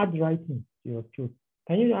 Can you add writing to your skills?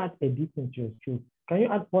 Can you add editing to your skills? Can you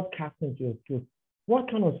add podcasting to your skills? What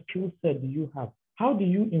kind of skill set do you have? How do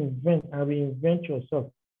you invent and reinvent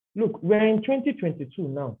yourself? Look, we're in 2022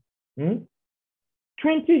 now.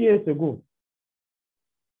 20 years ago,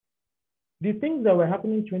 the things that were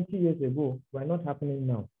happening 20 years ago were not happening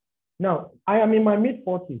now. Now, I am in my mid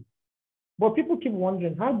 40s, but people keep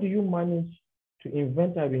wondering, how do you manage to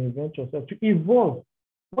invent and reinvent yourself, to evolve?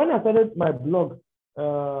 When I started my blog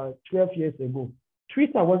 12 years ago,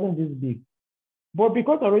 Twitter wasn't this big. But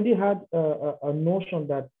because I already had a notion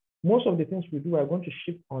that most of the things we do are going to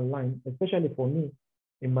ship online, especially for me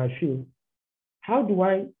in my field, how do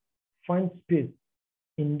I find space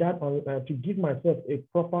in that to give myself a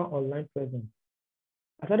proper online presence?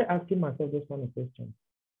 I started asking myself this kind of question.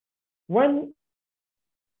 When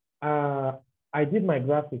I did my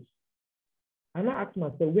graphics, and I asked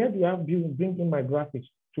myself, where do I bring in my graphics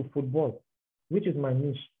to football, which is my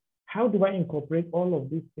niche? How do I incorporate all of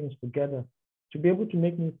these things together to be able to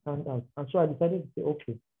make me stand out? And so I decided to say,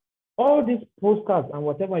 okay, all these postcards and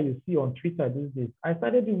whatever you see on Twitter these days, I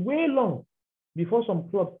started it way long before some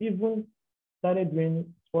clubs even started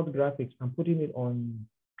doing sport graphics and putting it on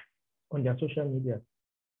their social media.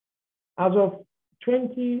 As of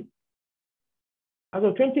 20, as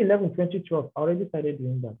of 2011, 2012, I already started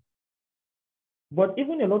doing that. But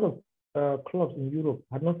even a lot of clubs in Europe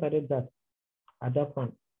had not started that at that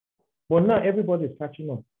point. But now everybody is catching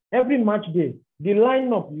up. Every match day, the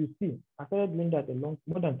lineup you see, I started doing that more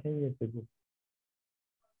than 10 years ago.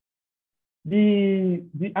 The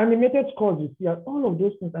animated scores you see, all of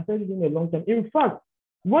those things I started doing a long time. In fact,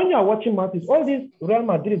 when you are watching matches, all these Real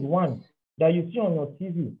Madrid won that you see on your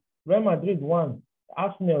TV, Real Madrid won,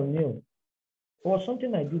 Arsenal nil, was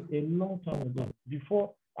something I did a long time ago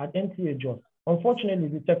before at NTA Jos. Unfortunately,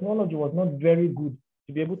 the technology was not very good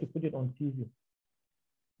to be able to put it on TV.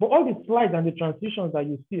 But all the slides and the transitions that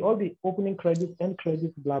you see, all the opening credits, end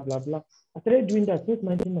credits, blah, blah, blah, I started doing that since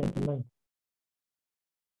 1999.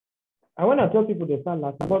 And when I tell people, they start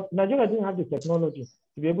laughing. But Nigeria didn't have the technology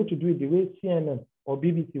to be able to do it the way CNN or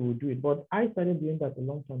BBC would do it. But I started doing that a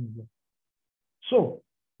long time ago. So,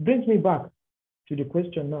 brings me back to the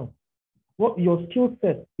question now. What your skill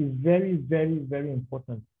set is very, very, very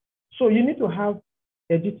important. So you need to have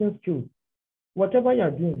editing skills. Whatever you're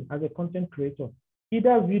doing as a content creator,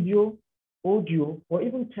 either video, audio, or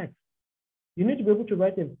even text, you need to be able to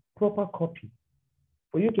write a proper copy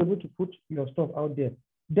for you to be able to put your stuff out there.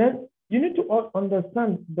 Then you need to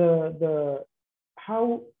understand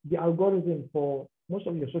how the algorithm for most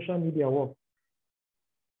of your social media works.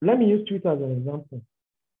 Let me use Twitter as an example.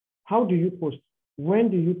 How do you post? When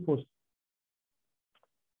do you post?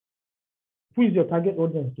 Who is your target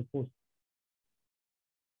audience to post?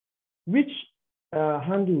 Which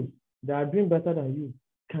handles that are doing better than you,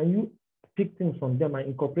 can you pick things from them and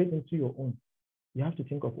incorporate into your own? You have to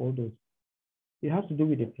think of all those. It has to do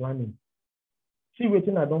with the planning. See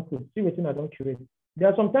waiting I don't put, see waiting I don't curate. There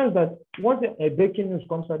are some times that once a breaking news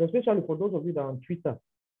comes out, especially for those of you that are on Twitter,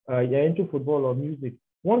 you're into football or music.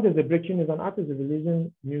 Once there's a breaking news, an artist is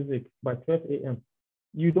releasing music by 12 a.m.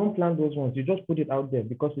 You don't plan those ones. You just put it out there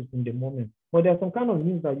because it's in the moment. But there's some kind of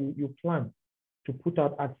news that you plan to put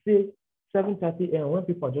out at, say, 7:30 a.m. when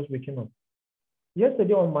people are just waking up.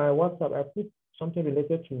 Yesterday on my WhatsApp, I put something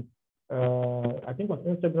related to, I think on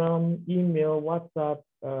Instagram, email, WhatsApp,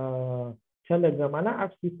 Telegram, and I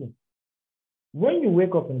asked people, when you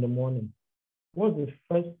wake up in the morning, what's the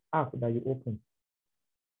first app that you open?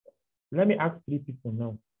 Let me ask 3 people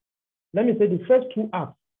now. Let me say the first 2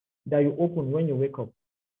 apps that you open when you wake up.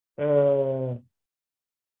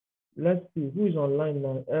 Let's see, who is online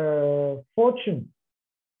now? Fortune.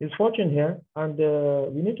 Is Fortune here? And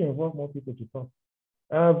we need to involve more people to talk.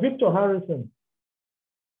 Victor Harrison.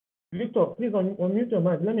 Victor, please unmute your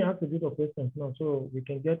mic. Let me ask a bit of questions now so we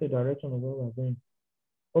can get a direction of where we're going.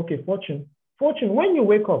 Okay, Fortune. Fortune, when you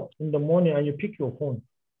wake up in the morning and you pick your phone,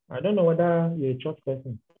 I don't know whether you're a church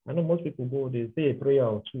person. I know most people go, they say a prayer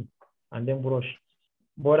or 2 and then brush.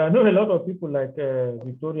 But I know a lot of people like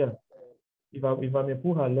Victoria, if I may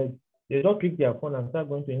pull her leg, they don't pick their phone and start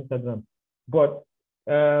going to Instagram. But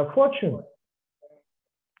Fortune,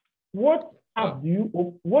 what app do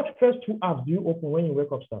you, what first 2 apps do you open when you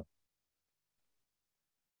wake up, sir?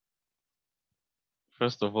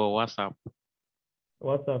 First of all, WhatsApp.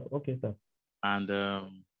 WhatsApp, okay, sir. And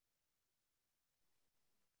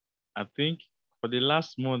I think for the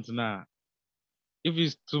last month now, if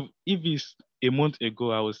it's a month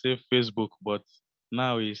ago, I would say Facebook, but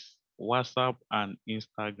now it's WhatsApp and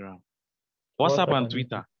Instagram. WhatsApp and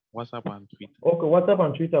Twitter. WhatsApp and Twitter. Okay, WhatsApp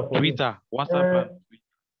and Twitter for Twitter. WhatsApp and Twitter.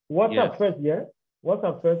 WhatsApp Yes. first, yeah?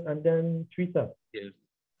 WhatsApp first and then Twitter. Yes.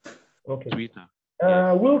 Okay. Twitter.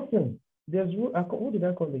 Yes. Wilson. There's who did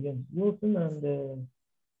I call again? Wilson and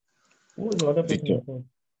who was the other person I called?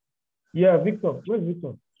 Yeah, Victor. Where's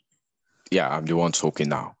Victor? Yeah, I'm the one talking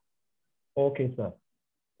now. Okay, sir.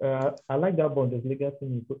 I like that Bundesliga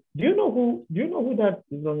thing. Do you know who that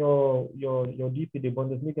is on your DP, the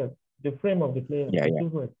Bundesliga, the frame of the player?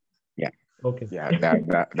 Yeah. Okay. Yeah,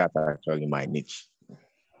 that's actually my niche.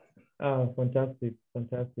 Fantastic.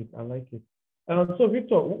 I like it. So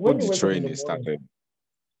Victor, when you wake up in the morning, started.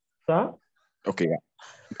 Sir? Okay,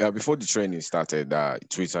 yeah. Before the training started,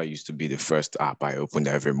 Twitter used to be the first app I opened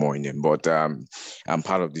every morning. But I'm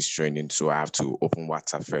part of this training, so I have to open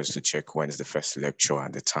WhatsApp first to check when is the first lecture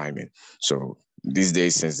and the timing. So these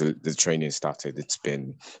days, since the training started, it's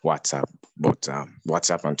been WhatsApp. But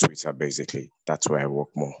WhatsApp and Twitter, basically, that's where I work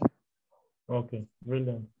more. Okay,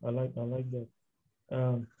 brilliant. I like that.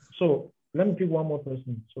 So let me pick one more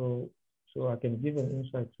person so I can give an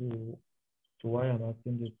insight to why I'm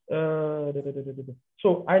asking this.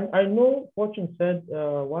 So I know Fortune said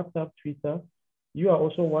WhatsApp, Twitter. You are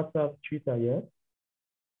also WhatsApp, Twitter, yeah?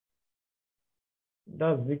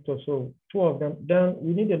 That's Victor. So 2 of them. Then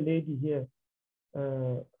we need a lady here.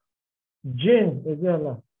 Jane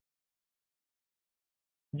Ezeala.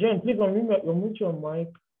 Jane, please unmute your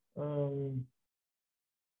mic.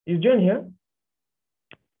 Is Jane here?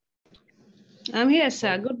 I'm here,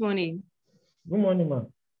 sir. Good morning. Good morning, ma'am.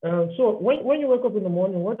 So when you wake up in the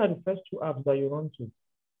morning, what are the first 2 apps that you run to?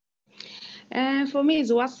 For me,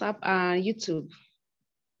 it's WhatsApp and YouTube.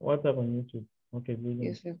 WhatsApp and YouTube. Okay, brilliant.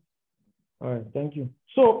 Yes, sir. All right, thank you.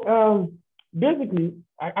 So basically,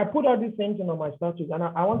 I put out this same thing on my status, and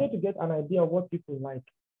I wanted to get an idea of what people like,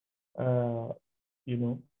 you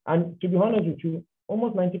know. And to be honest with you,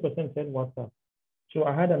 almost 90% said WhatsApp. So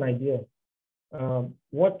I had an idea.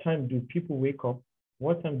 What time do people wake up?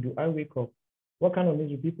 What time do I wake up? What kind of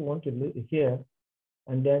music people want to hear?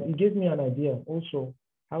 And then it gives me an idea also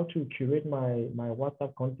how to curate my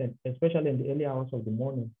WhatsApp content, especially in the early hours of the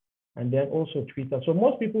morning, and then also Twitter. So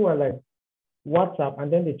most people are like WhatsApp,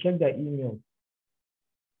 and then they check their email.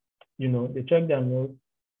 You know, they check their mail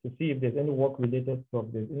to see if there's any work-related stuff,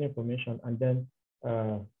 there's any information, and then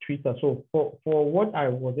Twitter. So for what I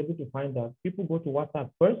was able to find out, people go to WhatsApp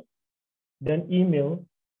first, then email,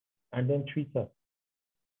 and then Twitter.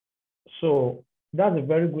 So that's a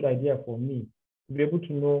very good idea for me to be able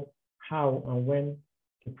to know how and when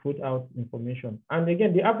to put out information. And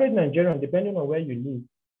again, the average Nigerian, depending on where you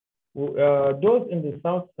live, those in the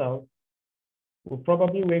South will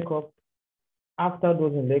probably wake up after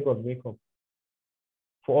those in Lagos wake up.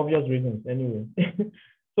 for obvious reasons anyway.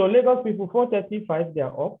 So Lagos people, 4:35, they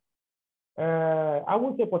are up. I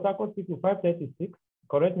would say Port Harcourt people, 5:36.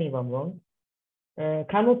 Correct me if I'm wrong.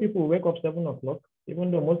 Kano people wake up 7 o'clock,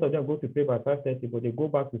 even though most of them go to pray by 5:30, but they go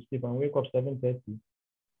back to sleep and wake up 7:30.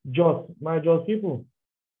 My Jos people,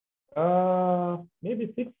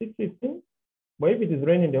 maybe 6:15. But if it is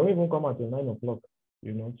raining, they won't even come out till 9 o'clock,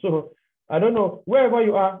 you know. So I don't know, wherever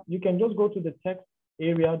you are, you can just go to the text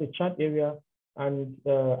area, the chat area, and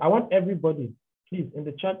I want everybody, please, in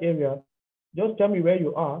the chat area, just tell me where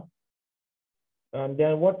you are, and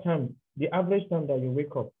then what time, the average time that you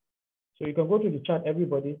wake up. So you can go to the chat,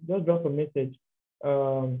 everybody, just drop a message,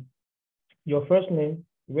 your first name,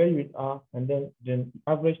 where you are, and then the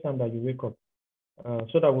average time that you wake up,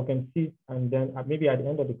 so that we can see, and then maybe at the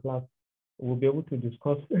end of the class, we'll be able to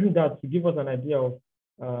discuss that to give us an idea of,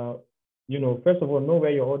 you know, first of all, know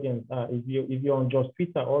where your audience are. If you're on just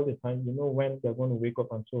Twitter all the time, you know when they're going to wake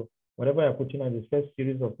up, and so whatever you're putting on, the first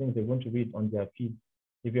series of things they're going to read on their feed.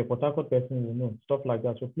 If you're a Port Harcourt person, you know, stuff like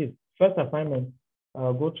that. So please, first assignment,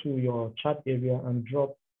 go to your chat area and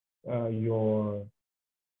drop your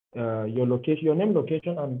location, your name,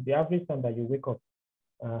 location, and the average time that you wake up.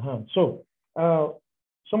 So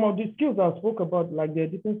some of the skills I spoke about, like the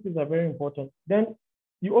editing skills, are very important. Then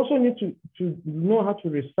you also need to know how to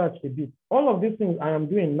research a bit. All of these things I am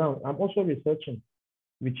doing now, I'm also researching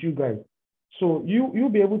with you guys. So you'll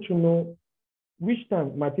be able to know which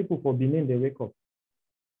time my people for Benin, they wake up.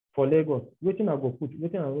 For Lagos, waiting I go put,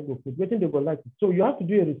 waiting I go put, waiting they go like it. So you have to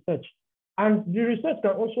do a research. And the research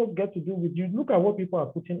can also get to do with, you look at what people are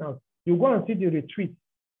putting out. You go and see the retweet,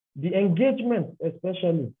 the engagement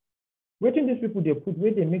especially. Waiting these people they put,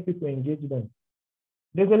 where they make people engage them.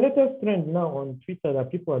 There's a latest trend now on Twitter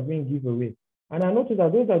that people are doing giveaway. And I noticed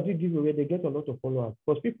that those that do giveaway, they get a lot of followers.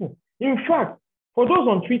 Because people, in fact, for those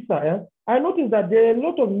on Twitter, I noticed that there are a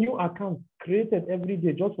lot of new accounts created every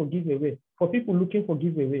day just for giveaway, for people looking for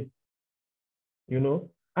giveaway, you know.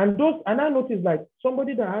 And I noticed like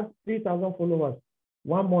somebody that had 3,000 followers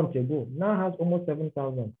 1 month ago now has almost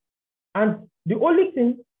 7,000. And the only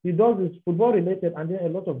thing he does is football related, and then a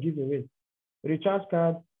lot of giveaways, recharge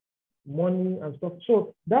cards, money and stuff.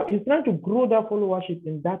 So that he's trying to grow that followership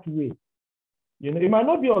in that way. You know, it might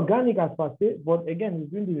not be organic as per se, but again, he's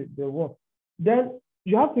doing the work. Then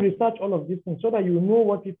you have to research all of these things so that you know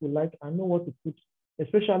what people like and know what to put,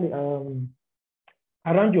 especially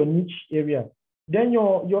around your niche area. Then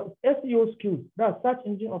your SEO skills, that's search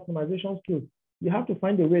engine optimization skills. You have to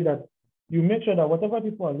find a way that you make sure that whatever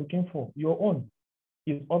people are looking for, your own,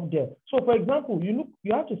 is up there. So for example, you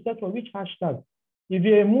have to search for which hashtag. If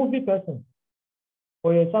you're a movie person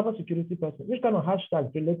or you're a cybersecurity person, which kind of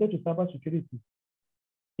hashtag related to cybersecurity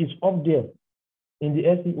is up there in the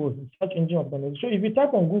SEO, the search engine optimization. So if you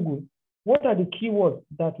type on Google, what are the keywords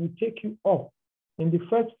that will take you up in the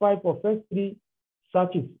first 5 or first 3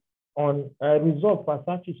 searches on results for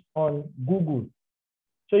searches on Google?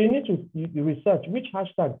 So you need to research which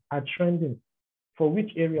hashtags are trending for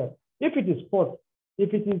which area. If it is sports,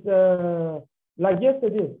 if it is like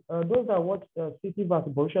yesterday, those that watched City vs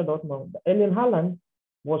Borussia Dortmund, Erling Haaland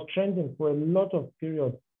was trending for a lot of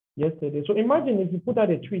periods yesterday. So imagine if you put out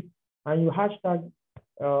a tweet and you hashtag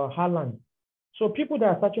Haaland. So people that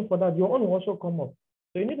are searching for that, your own will also come up.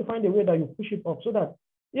 So you need to find a way that you push it up so that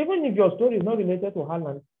even if your story is not related to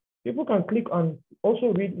Haaland, people can click and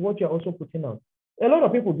also read what you're also putting out. A lot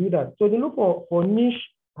of people do that. So they look for niche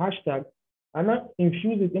hashtags and not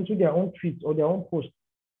infuse it into their own tweets or their own posts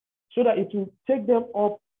so that it will take them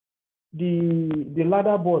up the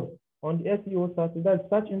ladder board on the SEO search. That's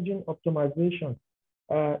search engine optimization,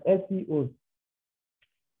 SEO,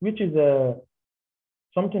 which is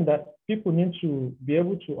something that people need to be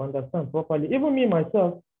able to understand properly. Even me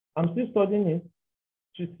myself, I'm still studying it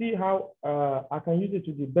to see how I can use it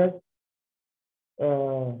to the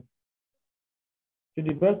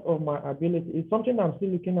best of my ability. It's something I'm still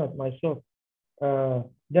looking at myself.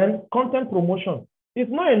 Then content promotion. It's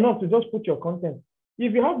not enough to just put your content.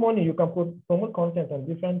 If you have money, you can promote content on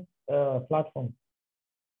different platforms.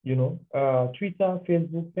 You know, Twitter,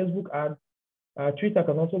 Facebook ads. Twitter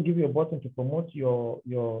can also give you a button to promote your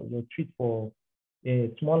tweet for a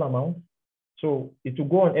small amount. So it will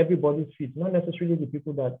go on everybody's feed, not necessarily the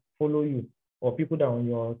people that follow you or people that are on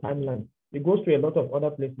your timeline. It goes to a lot of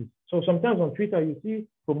other places. So sometimes on Twitter, you see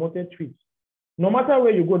promoted tweets. No matter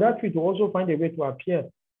where you go, that tweet will also find a way to appear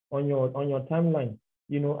on your timeline,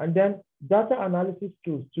 you know, and then data analysis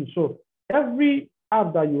skills too. So every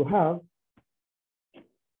app that you have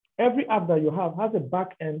has a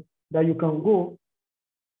back end that you can go,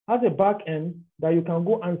 and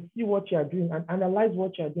see what you are doing and analyze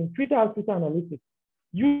what you are doing. Twitter has Twitter analytics.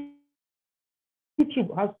 YouTube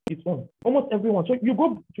has its own, almost everyone. So you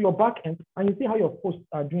go to your back end and you see how your posts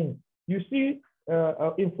are doing. You see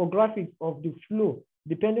infographics of the flow,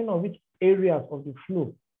 depending on which areas of the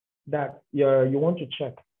flow that you want to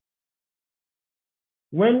check.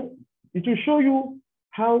 When it will show you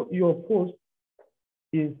how your post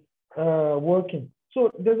is working.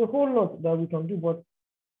 So there's a whole lot that we can do, but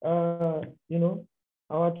our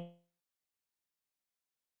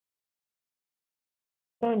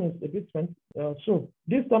time is a bit spent. So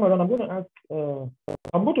this time around, I'm going to ask,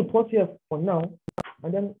 I'm going to pause here for now,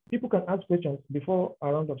 and then people can ask questions before I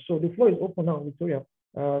round up. So the floor is open now, Victoria.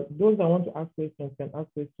 Those that want to ask questions can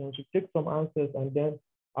ask questions. You take some answers, and then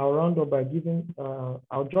I'll round up by giving,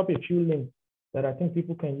 I'll drop a few links that I think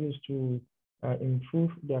people can use to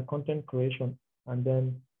improve their content creation. And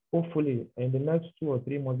then hopefully in the next 2 or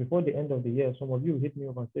 3 months, before the end of the year, some of you hit me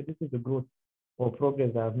up and say, this is the growth or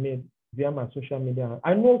progress I've made via my social media.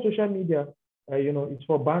 I know social media, it's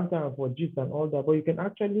for banter and for gist and all that, but you can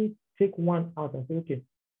actually take one out and say, okay,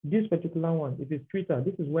 this particular one, if it's Twitter,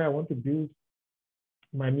 this is where I want to build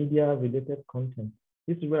my media related content.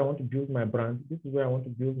 This is where I want to build my brand. This is where I want to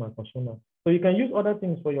build my persona. So you can use other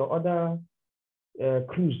things for your other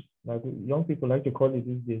crews, like young people like to call it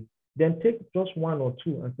these days. Then take just 1 or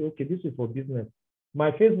 2 and say, okay, this is for business.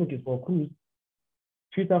 My Facebook is for crews,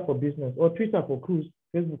 Twitter for business, or Twitter for crews,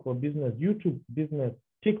 Facebook for business, YouTube business,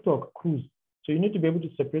 TikTok crews. So you need to be able to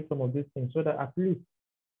separate some of these things so that at least,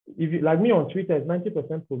 if you like me on Twitter, it's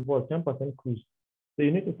 90% football, 10% crews. So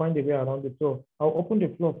you need to find a way around it. So I'll open the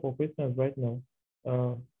floor for questions right now.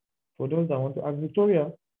 For those that want to ask, Victoria,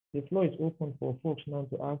 the floor is open for folks now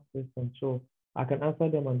to ask questions. So I can answer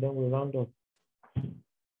them and then we'll round up.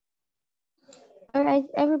 All right,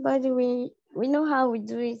 everybody, we know how we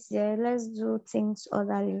do it here. Let's do things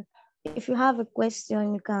orderly. If you have a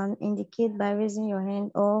question, you can indicate by raising your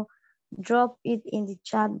hand or drop it in the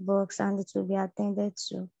chat box and it will be attended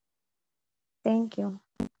to. Thank you.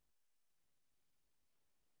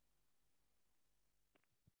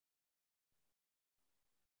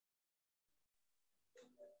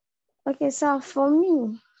 Okay, so for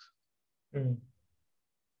me,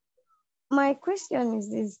 my question is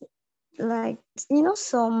this, like,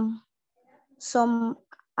 some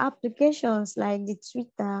applications like the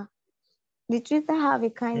Twitter have a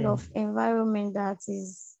kind of environment that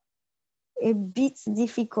is a bit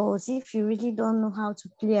difficult if you really don't know how to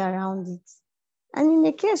play around it. And in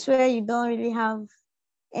a case where you don't really have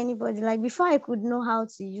anybody, like before I could know how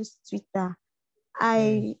to use Twitter,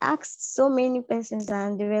 I asked so many persons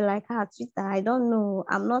and they were like, Twitter, I don't know.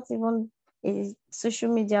 I'm not even a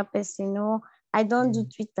social media person, or I don't do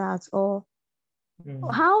Twitter at all.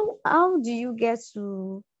 How do you get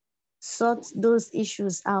to sort those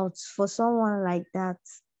issues out for someone like that?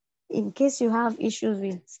 In case you have issues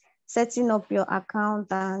with setting up your account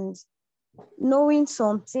and knowing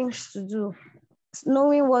some things to do,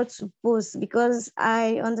 knowing what to post, because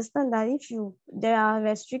I understand that if there are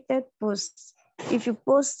restricted posts, if you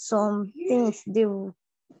post some things, they will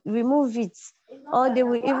remove it, or they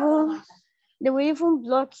will even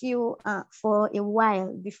block you for a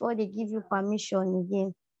while before they give you permission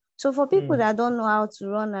again. So for people that don't know how to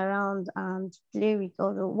run around and play with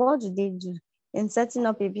all, what do they do in setting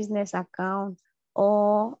up a business account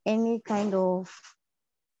or any kind of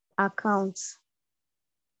account?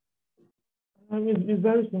 I mean, it's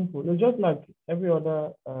very simple. It's just like every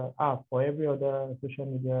other app or every other social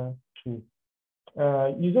media tool.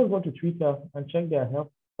 You just go to Twitter and check their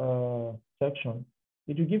help section.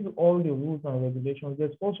 It will give you all the rules and regulations.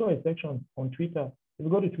 There's also a section on Twitter. If you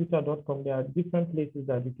go to twitter.com, there are different places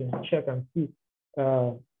that you can check and see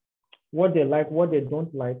what they like, what they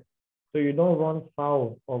don't like, so you don't run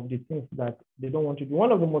foul of the things that they don't want to do.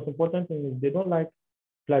 One of the most important things is they don't like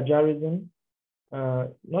plagiarism.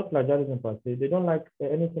 Not plagiarism per se. They don't like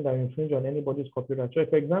anything that infringe on anybody's copyright. So,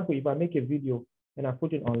 for example, if I make a video and I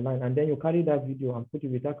put it online, and then you carry that video and put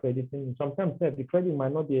it without crediting, sometimes the credit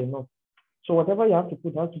might not be enough. So whatever you have to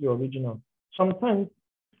put has to be original. Sometimes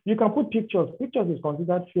you can put pictures. Pictures is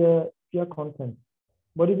considered fair content.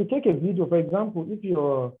 But if you take a video, for example, if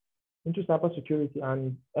you're into cybersecurity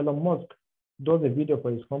and Elon Musk does a video for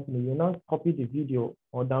his company, you now copy the video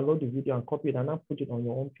or download the video and copy it and now put it on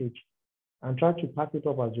your own page and try to pack it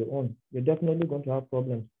up as your own. You're definitely going to have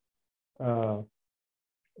problems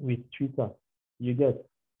with Twitter. You get.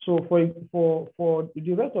 So for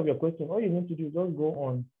the rest of your question, all you need to do is just go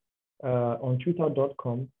on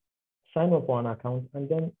twitter.com, sign up for an account, and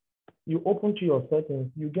then you open to your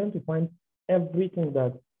settings. You get to find everything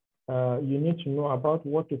that you need to know about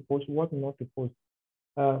what to post, what not to post.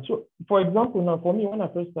 So for example, now for me, when I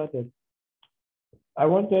first started, I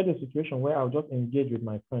wanted a situation where I'll just engage with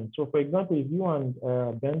my friends. So, for example, if you and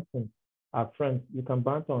Benson are friends, you can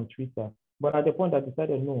banter on Twitter. But at the point, I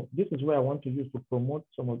decided, no, this is where I want to use to promote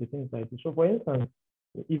some of the things I do. So, for instance,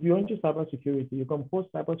 if you're into cybersecurity, you can post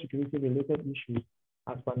cybersecurity related issues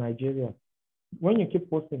as per Nigeria. When you keep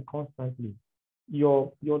posting constantly,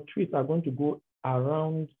 your tweets are going to go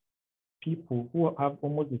around people who have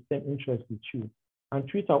almost the same interest with you. And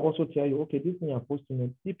Twitter also tell you, okay, this thing you're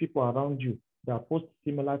posting, see people around you that post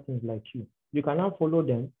similar things like you. You can now follow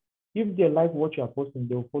them. If they like what you are posting,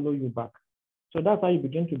 they'll follow you back. So that's how you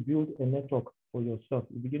begin to build a network for yourself.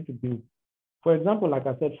 You begin to build. For example, like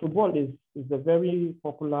I said, football is a very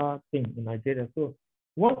popular thing in Nigeria. So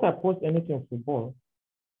once I post anything football,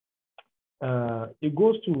 it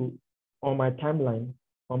goes to on my timeline,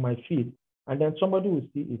 on my feed, and then somebody will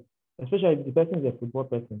see it, especially if the person is a football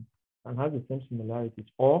person and has the same similarities.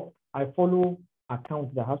 Or I follow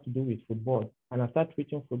accounts that have to do with football and I start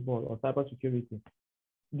tweeting football or cybersecurity.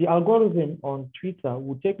 The algorithm on Twitter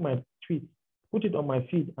will take my tweet, put it on my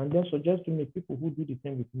feed, and then suggest to me people who do the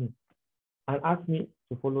same with me and ask me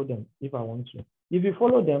to follow them if I want to. If you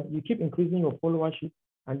follow them, you keep increasing your followership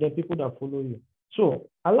and then people that follow you. So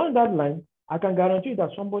along that line, I can guarantee that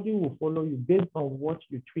somebody will follow you based on what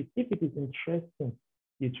you tweet. If it is interesting,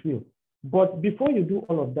 it will. But before you do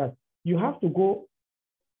all of that, you have to go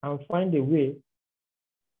and find a way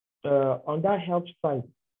on that help site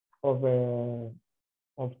of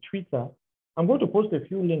Twitter. I'm going to post a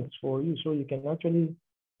few links for you so you can actually,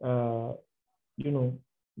 you know,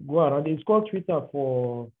 go around. It's called Twitter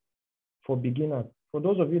for beginners. For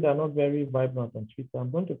those of you that are not very vibrant on Twitter,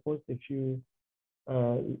 I'm going to post a few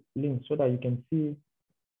links so that you can see,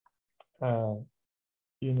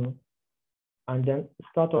 you know, and then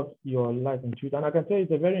start up your life in Twitter. And I can tell you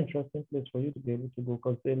it's a very interesting place for you to be able to go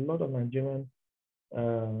because there are a lot of Nigerian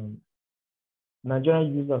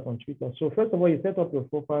users on Twitter. So first of all, you set up your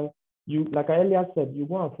profile. You, like I earlier said, you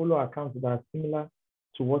go and follow accounts that are similar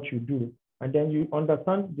to what you do. And then you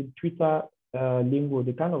understand the Twitter lingo,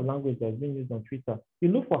 the kind of language that's being used on Twitter. You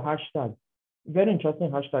look for hashtags, very interesting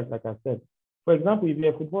hashtags, like I said. For example, if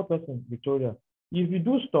you're a football person, Victoria, if you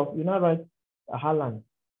do stuff, you now write Haaland,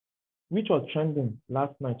 which was trending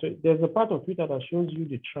last night. So there's a part of Twitter that shows you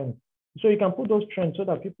the trends. So you can put those trends so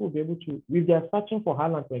that people will be able to, if they're searching for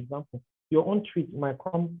Haaland, for example, your own tweet might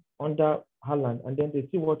come under Haaland, and then they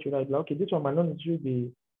see what you write. Like, okay, this one might not necessarily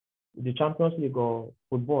be the Champions League or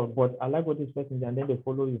football, but I like what this person did, and then they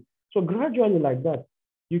follow you. So gradually, like that,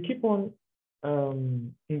 you keep on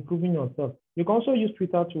improving yourself. You can also use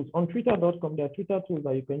Twitter tools. On twitter.com, there are Twitter tools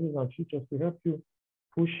that you can use on features to help you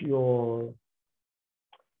push your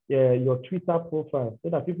Twitter profile so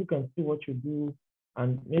that people can see what you do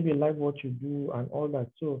and maybe like what you do and all that.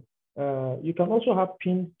 So you can also have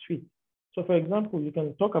pinned tweets. So for example, you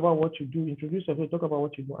can talk about what you do, introduce yourself, talk about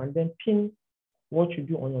what you do, and then pin what you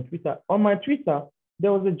do on your Twitter. On my Twitter,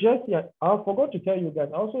 there was a jersey. I forgot to tell you guys,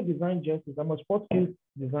 I also designed jerseys. I'm a sports skills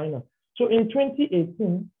designer. So in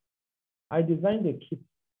 2018, I designed a kit,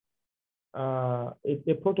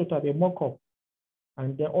 a prototype, a mock-up,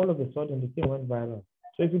 and then all of a sudden the thing went viral.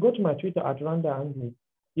 So if you go to my Twitter at Randa,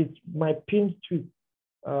 it's my pinned tweet.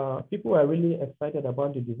 People are really excited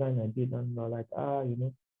about the design I did, and they're like, you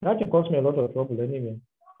know, that cost me a lot of trouble anyway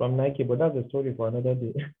from Nike, but that's a story for another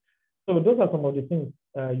day. So those are some of the things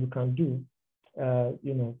you can do,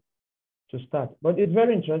 you know, to start. But it's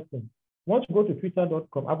very interesting. Once you go to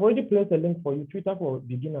twitter.com, I've already placed a link for you, Twitter for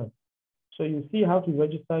beginners. So you see how to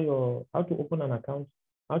register how to open an account,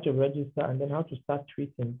 how to register, and then how to start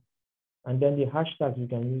tweeting. And then the hashtags you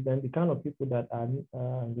can use, then the kind of people that are in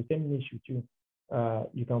the same niche with you,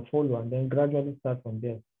 you can follow, and then gradually start from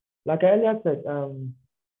there. Like I earlier said,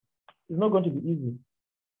 it's not going to be easy.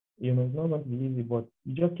 You know, it's not going to be easy, but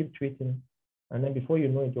you just keep tweeting, and then before you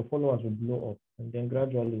know it, your followers will blow up, and then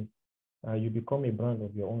gradually you become a brand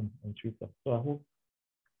of your own on Twitter. So I hope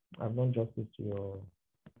I've done justice to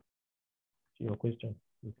your question.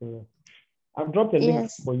 Because I've dropped a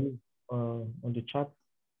link for you on the chat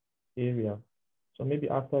area. So maybe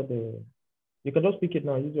after you can just pick it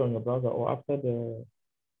now, use it on your browser, or after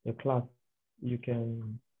the class, you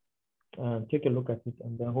can take a look at it,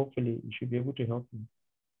 and then hopefully it should be able to help you.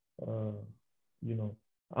 You know,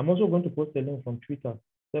 I'm also going to post a link from Twitter,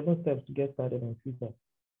 7 steps to get started on Twitter.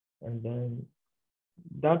 And then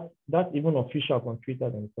that's even official on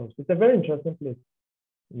Twitter themselves. It's a very interesting place,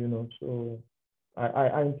 you know. So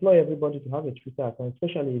I implore everybody to have a Twitter account,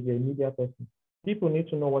 especially if you're a media person. People need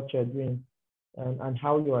to know what you're doing and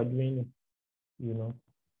how you are doing it, you know,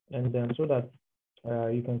 and then so that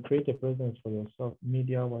you can create a presence for yourself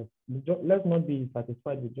media-wise. Let's not be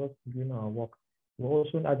satisfied with just doing our work. We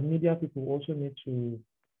also, as media people, also need to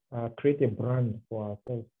create a brand for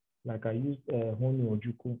ourselves. Like I used Honi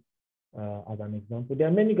Ojuku as an example. There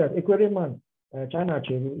are many guys. Equerry China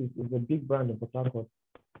Cheru is a big brand in Port Harcourt,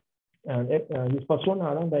 and his persona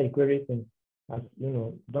around that Equerry thing has,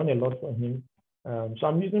 done a lot for him. So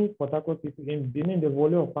I'm using Port Harcourt people in Benin, the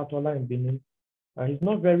volley of Patola in Benin. He's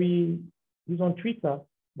not very, he's on Twitter,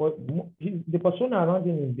 but the persona around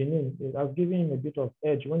him in Benin has given him a bit of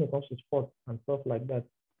edge when it comes to sports and stuff like that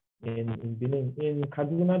in Benin. In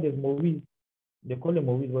Kaduna, there's Maurice. They call him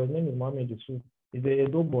Maurice, but his name is Mohamed Yusuf. He's a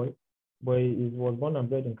Edo boy, but he was born and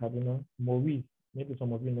bred in Kaduna. Maurice, maybe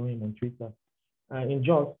some of you know him on Twitter. In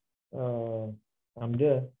Jos, I'm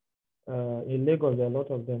there. In Lagos, there are a lot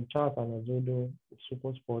of them. Charles and Azodo,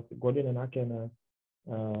 Super Sport, Gordon and Akena,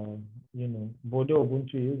 Bode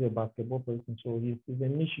Ubuntu is a basketball person, so he's a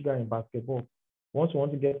niche guy in basketball. Once you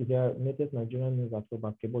want to get to hear latest Nigerian news after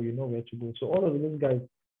basketball, you know where to go. So all of these guys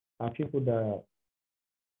are people that,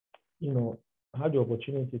 had the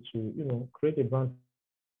opportunity to, create a brand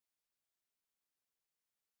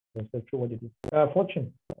through what they do.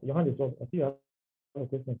 Fortune, your hand is up. I see you have a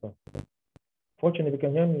question, sir. Fortune, if you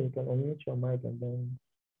can hear me, you can unmute your mic and then.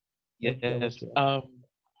 Yes.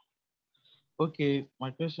 Okay,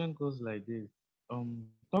 my question goes like this.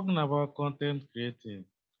 Talking about content creating,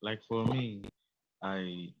 like for me,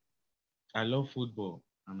 I love football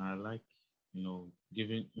and I like,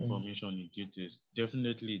 giving information in details.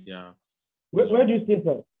 Definitely there are. Where do you stay,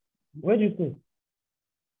 sir? Where do you stay?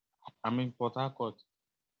 I'm in Port Harcourt.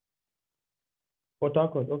 Port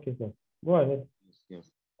Harcourt, okay, sir. Go ahead. Yes.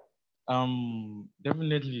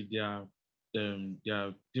 Definitely there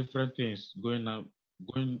are different things going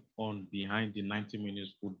on behind the 90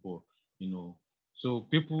 minutes football, So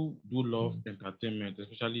people do love entertainment,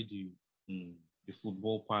 especially the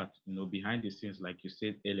football part, behind the scenes, like you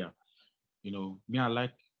said earlier. Me, I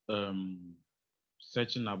like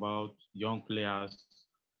searching about young players,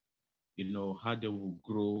 how they will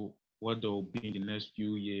grow, what they will be in the next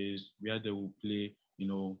few years, where they will play,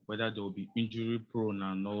 whether they will be injury prone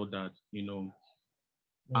and all that,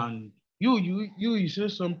 And you say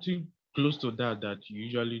something close to that you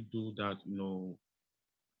usually do that,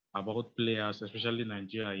 about players, especially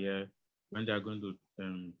Nigeria here, when they are going to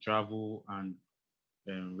travel and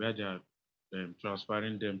where they are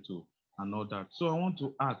transferring them to and all that. So I want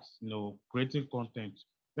to ask, creating content,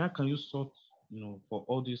 where can you sort, for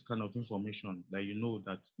all this kind of information that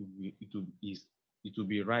that it will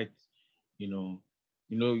be right, you know,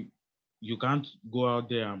 you know, you can't go out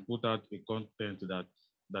there and put out a content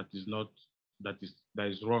that is not that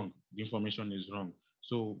is wrong. The information is wrong.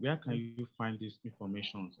 So where can you find these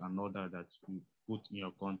informations and all that you put in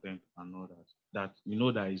your content and all that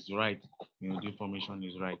that is right, the information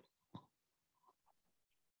is right?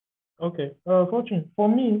 Okay, Fortune, for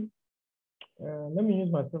me, let me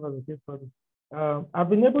use myself as a case study. I've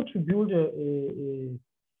been able to build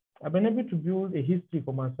a history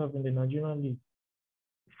for myself in the Nigerian league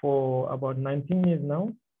for about 19 years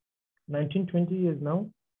now, 19, 20 years now.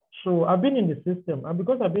 So I've been in the system, and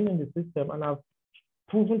because I've been in the system and I've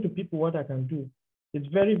proven to people what I can do, it's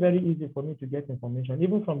very, very easy for me to get information,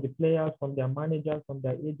 even from the players, from their managers, from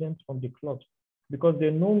their agents, from the clubs, because they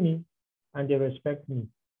know me and they respect me.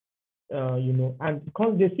 And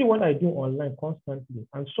because they see what I do online constantly.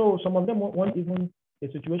 And so some of them want even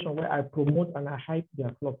a situation where I promote and I hype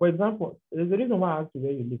their club. For example, there's a reason why I asked you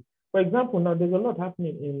where you live. For example, now there's a lot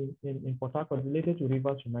happening in Port Harcourt related to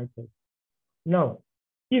Rivers United. Now,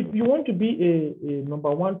 if you want to be a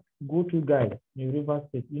number one go-to guy in Rivers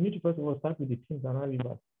State, you need to first of all start with the teams around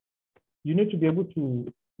Rivers. You need to be able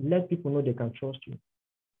to let people know they can trust you.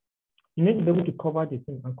 You need to be able to cover the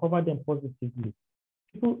team and cover them positively.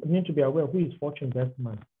 People need to be aware who is Fortune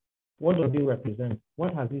Bestman. What does he represent?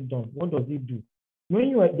 What has he done? What does he do?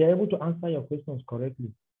 When they're able to answer your questions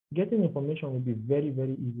correctly, getting information will be very,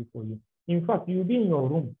 very easy for you. In fact, you'll be in your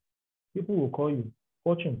room. People will call you,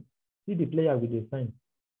 Fortune, see the player with the sign.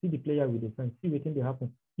 See the player with the sign. See what thing they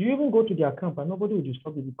happen. You even go to their camp and nobody will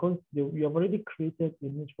disturb you because you have already created a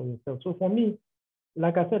niche for yourself. So for me,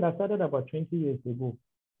 like I said, I started about 20 years ago.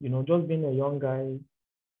 Just being a young guy,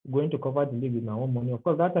 going to cover the league with my own money. Of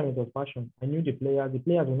course, that time it was passion. I knew the players. The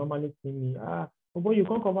players will normally see me. Oh boy, you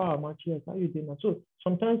can't cover our matches. How you doing that? So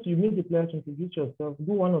sometimes you meet the players, introduce yourself,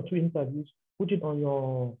 do 1 or 2 interviews, put it on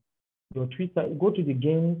your Twitter, go to the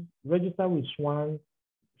games, register with Swan,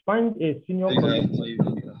 find a senior colleague.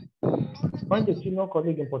 Find a senior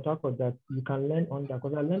colleague in Port Harcourt that you can learn under,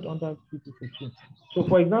 because I learned under people too. So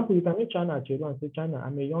for example, you can meet China at Cheru and say, China,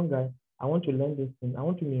 I'm a young guy. I want to learn this thing. I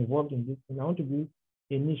want to be involved in this thing. I want to be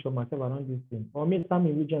a niche for myself around this thing. Or meet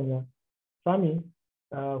Sammy Region, Sammy,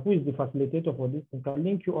 who is the facilitator for this thing, can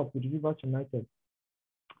link you up with Rivers United.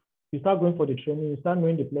 You start going for the training, you start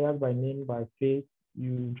knowing the players by name, by face,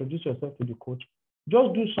 you introduce yourself to the coach.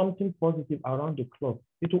 Just do something positive around the club.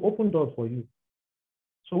 It will open doors for you.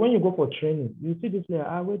 So when you go for training, you see this player,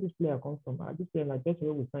 where this player comes from? This player, like that's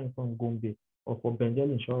where we sign from Gombe or for Bengal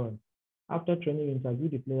Insurance. After training, you interview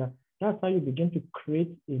the player. That's how you begin to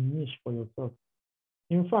create a niche for yourself.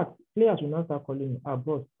 In fact, players will now start calling you,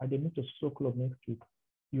 boss, I dey meet a so club next week.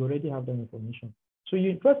 You already have that information. So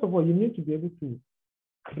you, first of all, you need to be able to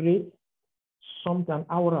create something,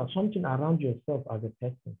 aura, something around yourself as a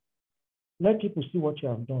person. Let people see what you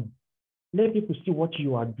have done. Let people see what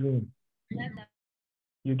you are doing.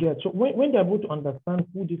 You get, so when they're able to understand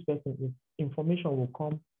who this person is, information will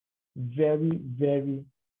come very, very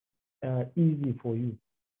easy for you.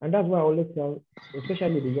 And that's why I always tell,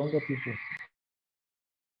 especially the younger people,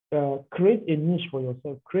 create a niche for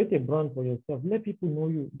yourself, create a brand for yourself, let people know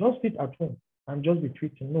you. Don't sit at home and just be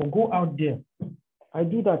tweeting. No, go out there. I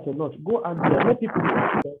do that a lot. Go out there, let people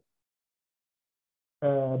know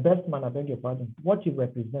best man, I beg your pardon, what he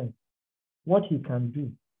represents, what he can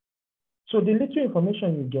do. So the little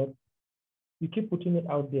information you get, you keep putting it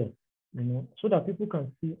out there, you know, so that people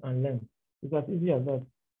can see and learn. It's as easy as that.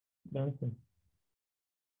 Dancing.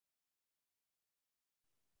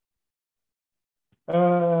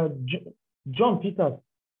 John Peters.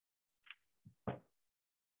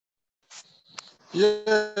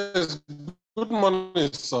 Yes, good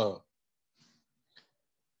morning, sir.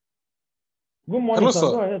 Good morning, Hello, sir.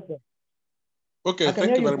 sir. Go ahead, sir. Okay,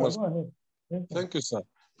 thank you very much. Go ahead. Yes, thank you, sir.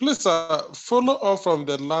 Please, follow up from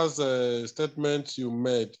the last statement you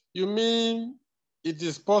made. You mean it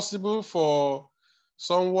is possible for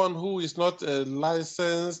someone who is not a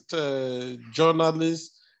licensed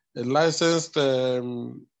journalist, a licensed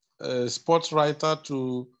sports writer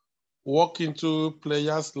to walk into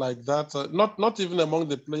players like that? Not even among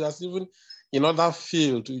the players, even in other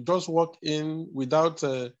fields. You just walk in without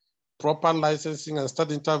proper licensing and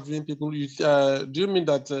start interviewing people. Do you mean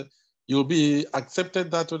that you'll be accepted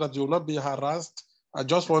that way, that you'll not be harassed? I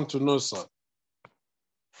just want to know, sir.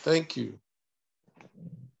 Thank you.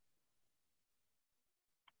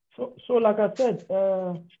 So like I said,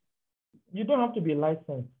 you don't have to be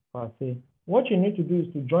licensed per se. What you need to do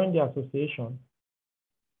is to join the association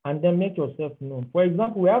and then make yourself known. For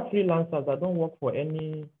example, we have freelancers that don't work for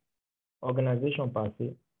any organization per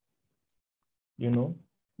se. You know,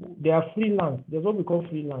 they are freelance. There's what we call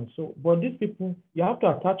freelance. So, but these people, you have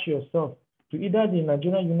to attach yourself to either the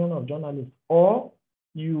Nigerian Union of Journalists or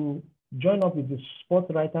you join up with the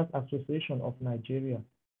Sports Writers Association of Nigeria.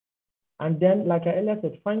 And then, like I earlier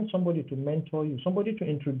said, find somebody to mentor you, somebody to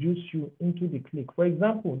introduce you into the clique. For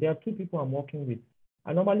example, there are two people I'm working with.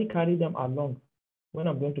 I normally carry them along when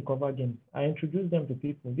I'm going to cover games. I introduce them to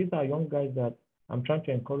people. These are young guys that I'm trying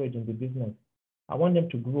to encourage in the business. I want them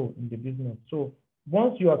to grow in the business. So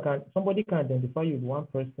once somebody can identify you with one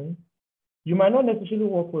person, you might not necessarily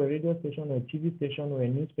work for a radio station or a TV station or a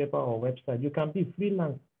newspaper or website. You can be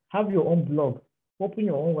freelance, have your own blog, open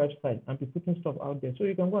your own website and be putting stuff out there. So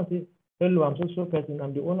you can go and say, hello, I'm so person,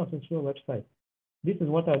 I'm the owner of so website. This is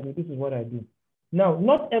what I do, this is what I do. Now,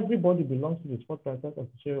 not everybody belongs to the Sports Writers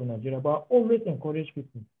Association of Nigeria, but I always encourage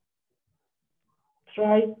people.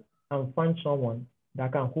 Try and find someone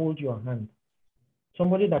that can hold your hand.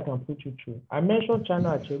 Somebody that can put you through. I mentioned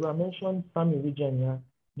China Acheru, I mentioned Sami Virginia,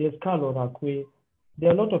 there's Carl Orakwe. There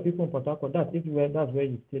are a lot of people in Port Harcourt, that's where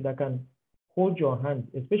you stay, that can hold your hand,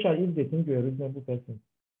 especially if they think you're a reasonable person,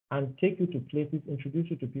 and take you to places, introduce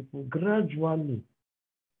you to people gradually.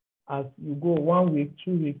 As you go 1 week,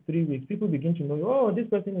 2 weeks, 3 weeks, people begin to know you. Oh, this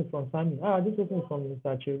person is from Sami. This person is from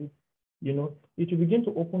Mr. Acheru. You know, it will begin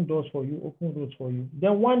to open doors for you, open roads for you.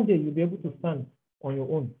 Then one day you'll be able to stand on your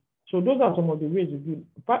own. So those are some of the ways you do.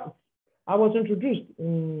 I was introduced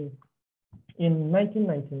in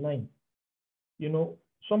 1999. You know,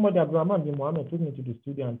 somebody, Abdurrahman bin Mohammed, took me to the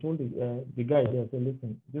studio and told the guy there, said,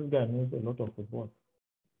 listen, this guy knows a lot of football.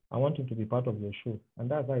 I want him to be part of your show. And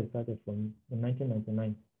that's how it started for me in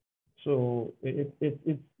 1999. So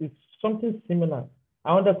it's something similar.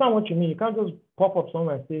 I understand what you mean. You can't just pop up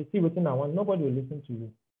somewhere and say, see what's in I want. Nobody will listen to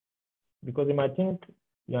you because they might think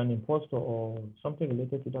you're an imposter or something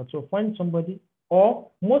related to that. So find somebody, or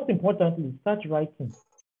most importantly, start writing.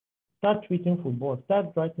 Start tweeting football.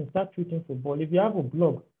 Start writing, start tweeting football. If you have a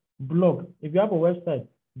blog. If you have a website,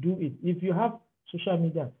 do it. If you have social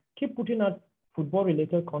media, keep putting out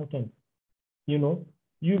football-related content. You know,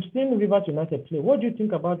 you've seen Rivers United play. What do you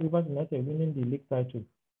think about Rivers United winning the league title?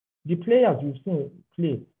 The players you've seen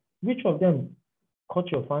play, which of them caught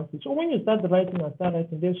your fancy. So when you start writing,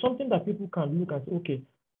 there's something that people can look and say, okay,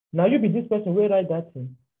 now you be this person, where write that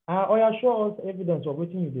thing. Or you show us evidence of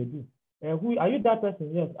what you do. Who are you that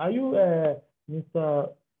person? Yes. Are you Mr.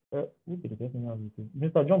 Who is the person now?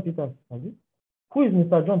 Mr. John Peters, have you? Who is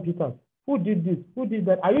Mr. John Peters? Who did this? Who did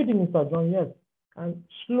that? Are you the Mr. John? Yes. And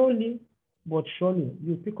slowly but surely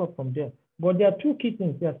you pick up from there. But there are two key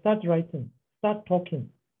things here. Start writing, start talking.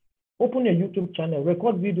 Open a YouTube channel,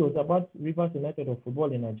 record videos about Rivers United or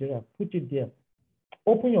football in Nigeria. Put it there.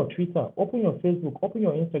 Open your Twitter, open your Facebook, open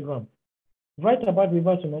your Instagram. Write about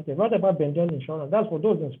Rivers United, write about Bengal Insurance. That's for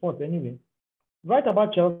those in sports anyway. Write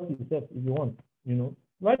about Chelsea itself if you want,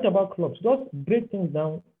 Write about clubs. Just break things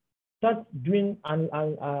down. Start doing and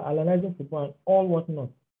analyzing football and all whatnot.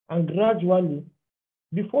 And gradually,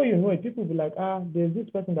 before you know it, people will be like, there's this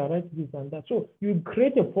person that writes this and that. So you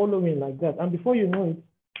create a following like that. And before you know it,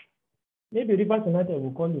 maybe Rivers United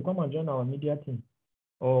will call you, come and join our media team.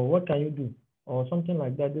 Or what can you do? Or something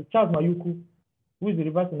like that. There's Charles Mayuku, who is the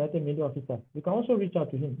Rivers United media officer. You can also reach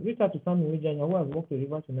out to him. Reach out to Sammy Wijanya, who has worked with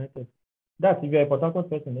Rivers United. That's if you're a Port Harcourt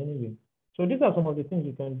person anyway. So these are some of the things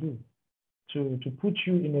you can do to put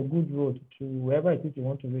you in a good road to wherever it is you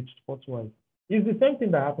want to reach sports-wise. It's the same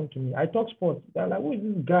thing that happened to me. I talk sports. They're like, who is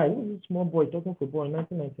this guy? Who is this small boy talking football in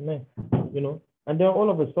 1999? And then all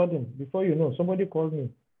of a sudden, before you know, somebody called me.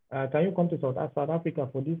 Can you come to South Africa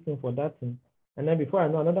for this thing, for that thing? And then before I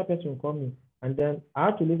know, another person will call me. And then I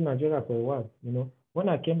had to leave Nigeria for a while, When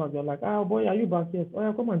I came back, they're like, boy, are you back? Yes. Oh,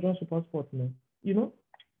 yeah, come and join Super Sports, man.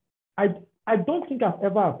 I don't think I've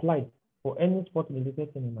ever applied for any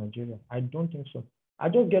sport-related thing in Nigeria. I don't think so. I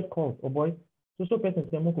just get calls. Oh, boy, so person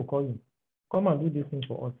will call you. Come and do this thing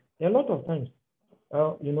for us. A lot of times,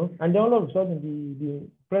 and then all of a sudden, the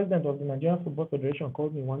president of the Nigerian Football Federation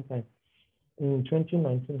called me one time in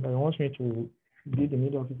 2019 and wants me to be the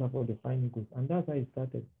media officer for the Flying Eagles. And that's how it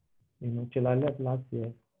started, till I left last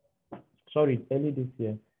year. Sorry, early this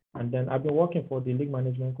year. And then I've been working for the league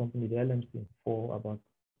management company, the LMC, for about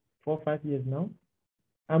 4 or 5 years now.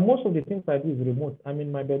 And most of the things I do is remote. I'm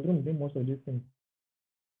in my bedroom doing most of these things.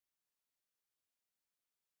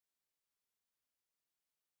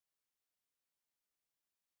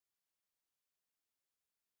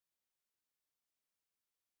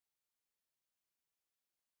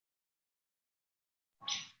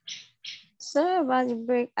 Sorry about the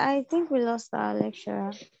break. I think we lost our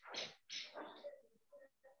lecturer.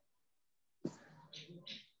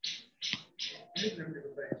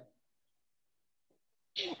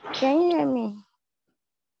 Can you hear me?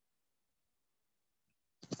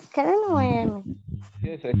 Can anyone hear me?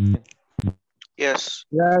 Yes, I can. Yes.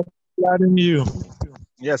 Yeah, hearing you.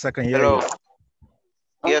 Yes, I can hear Hello.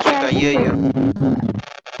 you. Yes, we can hear you.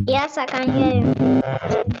 Yes, I can hear you.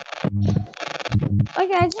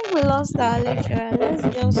 Okay, I think we lost our lecturer. Let's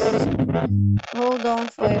just hold on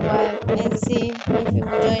for a while and see if he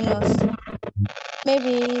will join us.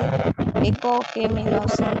 Maybe a call came in or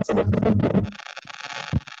something.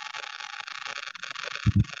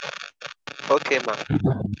 Okay, ma'am.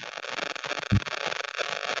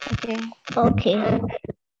 Okay.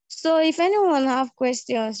 So if anyone have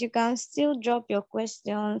questions, you can still drop your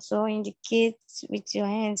questions or indicate with your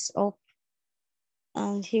hands up,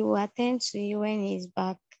 and he will attend to you when he's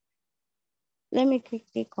back. Let me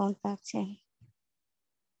quickly contact him.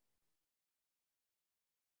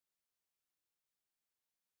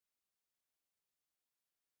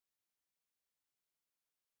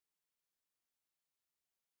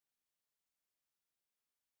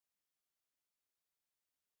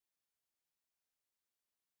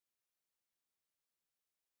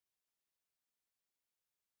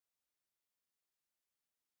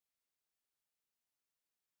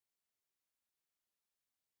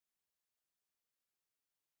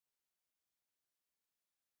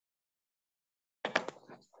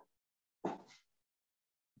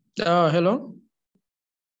 Hello?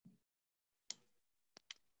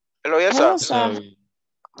 Hello, yes, Hello, sir. sir.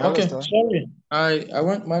 Okay, Hello, sir.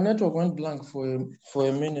 sorry. My network went blank for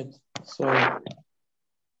a minute. So I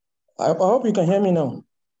hope you can hear me now.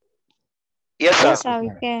 Yes, sir. Yes, sir,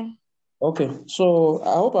 we can. Okay, so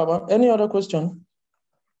I hope I have any other question?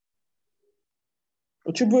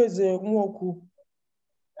 Ochibueze Nwoku.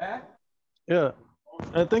 Yeah.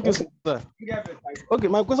 Thank you, sir. Okay,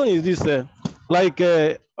 my question is this: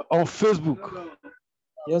 on Facebook,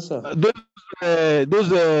 Yes, sir.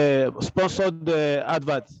 those sponsored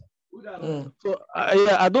adverts. So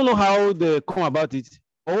I don't know how they come about it.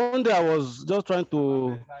 One day I was just trying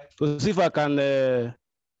to see if I can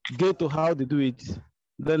get to how they do it.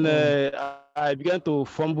 Then I began to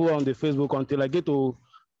fumble on the Facebook until I get to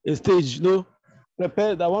a stage,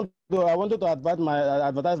 prepared. I wanted to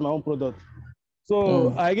advertise my own product.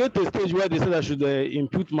 So I get to a stage where they said I should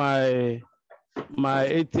input my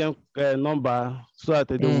ATM number so that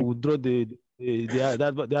they will draw the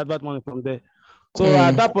advert money from there. So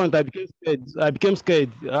at that point, I became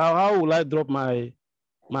scared. How will I drop my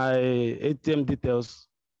ATM details?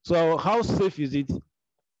 So how safe is it?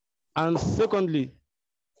 And secondly,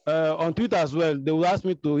 on Twitter as well, they will ask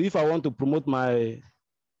me to, if I want to promote my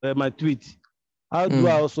tweet, how do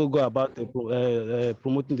I also go about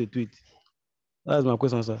promoting the tweet? That's my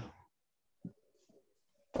question, sir.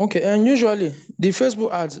 Okay, and usually the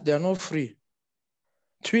Facebook ads, they are not free.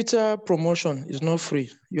 Twitter promotion is not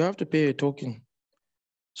free. You have to pay a token.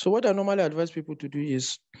 So what I normally advise people to do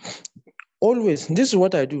is always, this is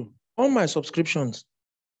what I do. On my subscriptions,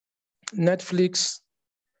 Netflix,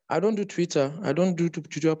 I don't do Twitter. I don't do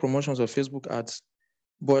Twitter promotions or Facebook ads,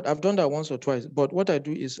 but I've done that once or twice. But what I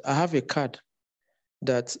do is I have a card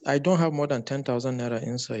that I don't have more than 10,000 Naira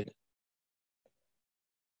inside.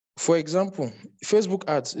 For example, Facebook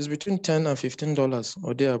ads is between $10 and $15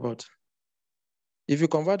 or thereabout. If you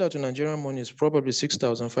convert that to Nigerian money, it's probably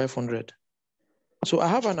 6,500. So I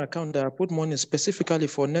have an account that I put money specifically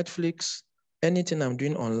for Netflix, anything I'm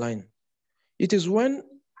doing online. It is when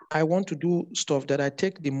I want to do stuff that I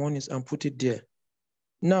take the monies and put it there.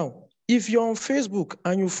 Now, if you're on Facebook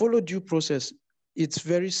and you follow due process, it's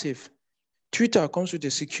very safe. Twitter comes with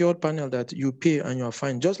a secured panel that you pay and you are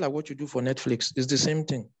fine, just like what you do for Netflix. It's the same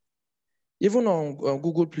thing. Even on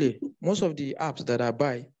Google Play, most of the apps that I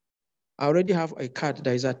buy, I already have a card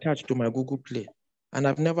that is attached to my Google Play, and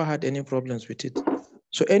I've never had any problems with it.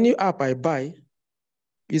 So any app I buy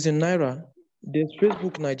is in Naira. There's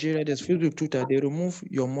Facebook Nigeria, there's Facebook Twitter. They remove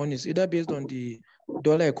your monies either based on the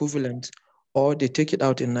dollar equivalent or they take it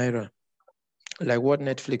out in Naira, like what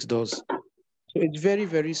Netflix does. So it's very,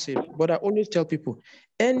 very safe. But I always tell people,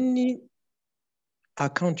 any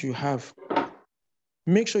account you have,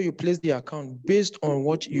 make sure you place the account based on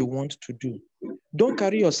what you want to do. Don't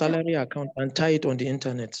carry your salary account and tie it on the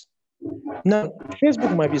internet. Now,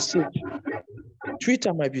 Facebook might be safe.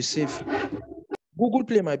 Twitter might be safe. Google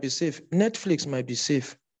Play might be safe. Netflix might be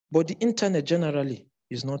safe. But the internet generally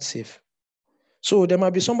is not safe. So there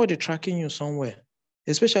might be somebody tracking you somewhere,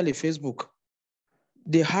 especially Facebook.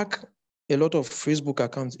 They hack a lot of Facebook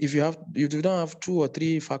accounts if you don't have 2 or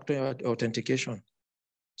 3 factor authentication.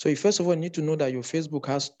 So you first of all need to know that your Facebook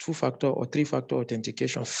has 2-factor or 3-factor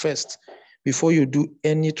authentication first before you do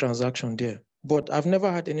any transaction there. But I've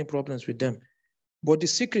never had any problems with them. But the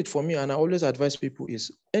secret for me, and I always advise people,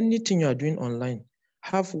 is anything you are doing online,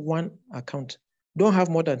 have one account. Don't have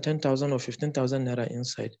more than 10,000 or 15,000 Naira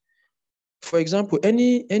inside. For example,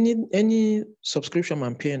 any subscription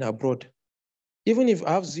I'm paying abroad, even if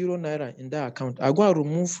I have 0 Naira in that account, I go and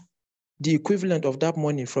remove the equivalent of that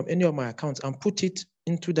money from any of my accounts and put it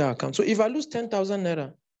into that account. So if I lose 10,000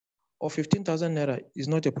 Naira or 15,000 Naira, is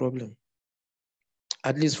not a problem,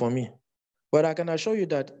 at least for me. But I can assure you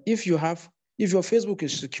that if your Facebook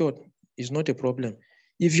is secured, it's not a problem.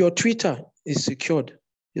 If your Twitter is secured,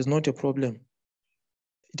 it's not a problem.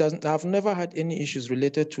 I've never had any issues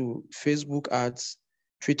related to Facebook ads,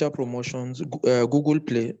 Twitter promotions, Google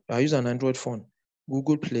Play. I use an Android phone,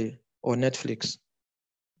 Google Play or Netflix.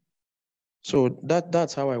 So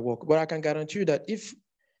that's how I work. But I can guarantee you that if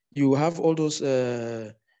you have all those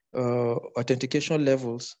authentication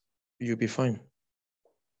levels, you'll be fine.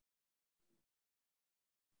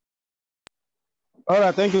 All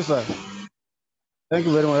right, thank you, sir. Thank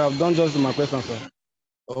you very much. I've done just my question, sir.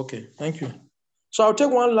 Okay, thank you. So I'll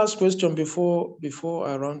take one last question before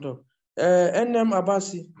I round up. NM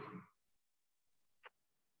Abasi.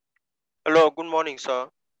 Hello, good morning, sir.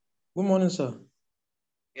 Good morning, sir.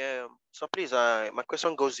 Yeah, so please, my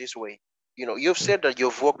question goes this way. You've said that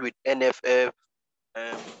you've worked with NFF,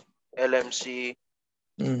 LMC,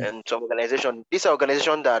 and some organization. This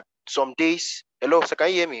organization that some days. Hello, sir, can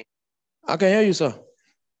you hear me? I can hear you, sir.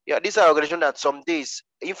 Yeah, this is an organization that some days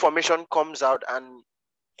information comes out and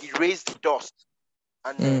it raises the dust,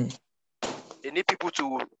 and then they need people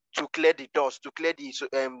to clear the dust, to clear the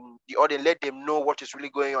audience, let them know what is really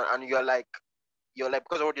going on, and you're like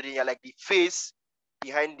because of what you're doing, you're like the face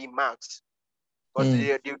behind the mask. Because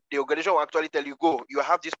the organization will actually tell you, go, you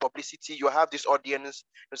have this publicity, you have this audience.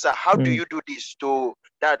 So how do you do this to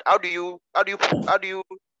that? How do you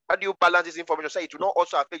balance this information so it will not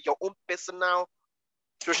also affect your own personal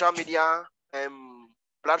social media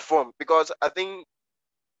platform? Because I think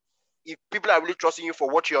if people are really trusting you for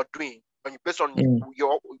what you're doing, and based on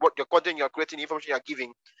your content you're creating, information you're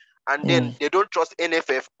giving, and then they don't trust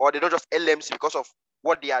NFF or they don't trust LMC because of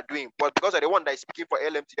what they are doing. But because of the one that is speaking for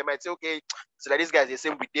LMT, they might say, okay, so that this guy is the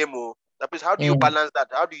same with demo. That means, how do you balance that?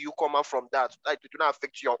 How do you come out from that? Like, to not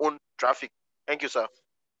affect your own traffic? Thank you, sir.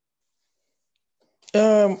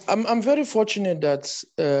 I'm very fortunate that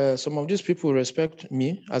some of these people respect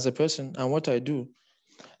me as a person and what I do.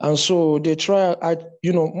 And so they try,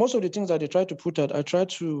 most of the things that they try to put out, I try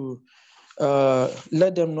to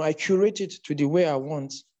let them know, I curate it to the way I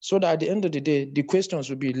want, so that at the end of the day, the questions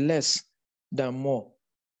will be less than more.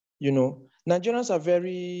 Nigerians are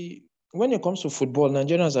when it comes to football,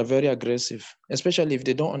 Nigerians are very aggressive, especially if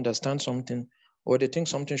they don't understand something or they think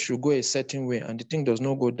something should go a certain way and the thing does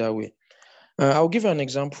not go that way. I'll give you an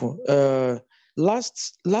example.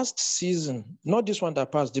 Last season, not this one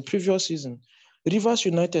that passed, the previous season, Rivers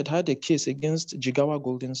United had a case against Jigawa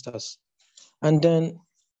Golden Stars. And then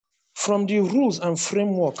from the rules and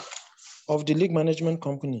framework of the league management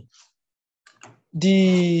company,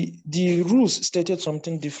 the rules stated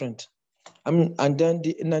something different. And then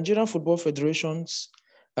the Nigerian Football Federation's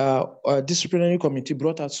disciplinary committee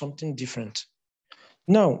brought out something different.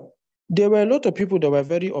 Now, there were a lot of people that were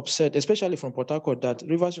very upset, especially from Port Harcourt, that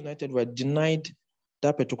Rivers United were denied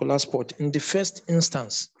that particular spot in the first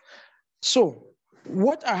instance. So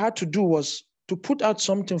what I had to do was to put out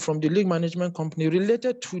something from the league management company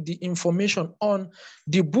related to the information on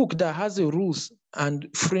the book that has the rules and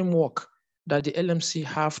framework that the LMC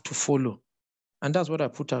have to follow. And that's what I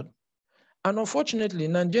put out. And unfortunately,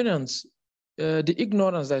 Nigerians, the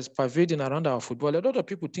ignorance that is pervading around our football, a lot of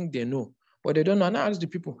people think they know, but they don't know. And I ask the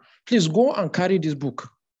people, please go and carry this book.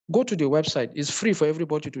 Go to the website. It's free for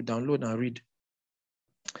everybody to download and read.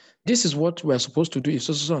 This is what we're supposed to do if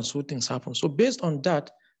so and so things happen. So based on that,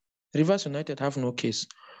 Rivers United have no case.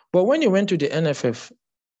 But when you went to the NFF,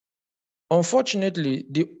 unfortunately,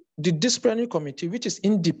 the disciplinary committee, which is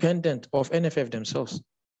independent of NFF themselves,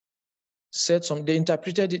 said they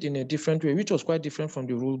interpreted it in a different way, which was quite different from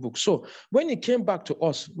the rule book. So when it came back to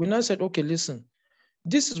us, we now said, okay, listen,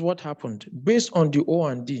 this is what happened based on the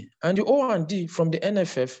O&D. And the O&D from the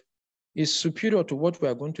NFF is superior to what we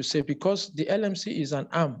are going to say because the LMC is an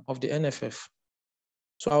arm of the NFF.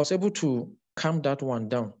 So I was able to calm that one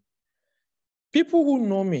down. People who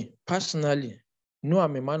know me personally know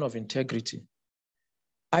I'm a man of integrity.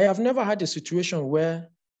 I have never had a situation where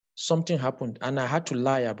something happened and I had to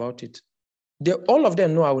lie about it. All of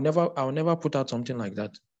them know I will never put out something like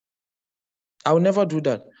that. I will never do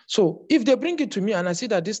that. So if they bring it to me and I see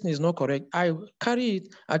that this thing is not correct, I carry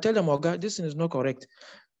it. I tell them, oh God, this thing is not correct.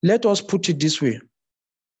 Let us put it this way.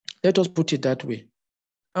 Let us put it that way.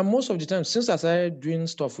 And most of the time, since I started doing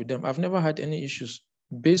stuff with them, I've never had any issues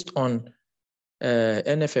based on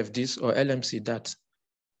NFF this or LMC that.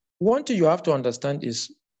 One thing you have to understand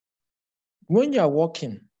is when you are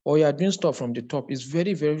working or you are doing stuff from the top, it's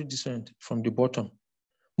very, very different from the bottom.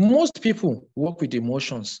 Most people work with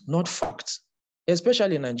emotions, not facts,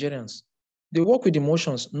 especially Nigerians. They work with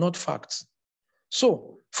emotions, not facts.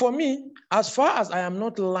 So for me, as far as I am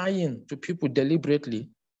not lying to people deliberately,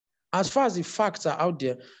 as far as the facts are out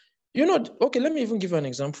there, okay, let me even give you an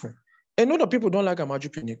example. A lot of people don't like Amaju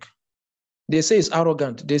Pinnick. They say it's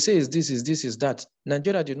arrogant. They say it's this, is that.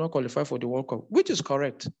 Nigeria did not qualify for the World Cup, which is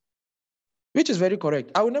correct. Which is very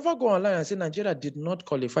correct. I will never go online and say Nigeria did not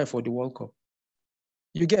qualify for the World Cup.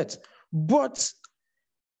 You get? But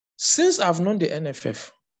since I've known the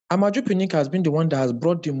NFF, Amaju Pinnick has been the one that has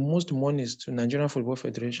brought the most monies to Nigerian Football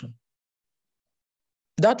Federation.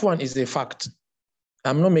 That one is a fact.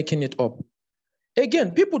 I'm not making it up.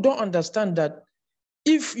 Again, people don't understand that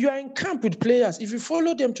if you are in camp with players, if you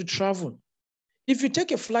follow them to travel, if you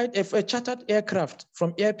take a flight, a chartered aircraft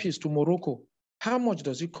from Airpeace to Morocco, how much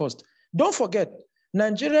does it cost? Don't forget,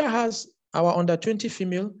 Nigeria has our under 20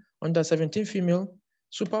 female, under 17 female,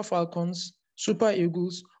 Super Falcons, Super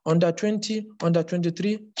Eagles, under 20, under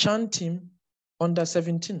 23, Chan team, under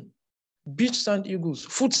 17, Beach Sand Eagles,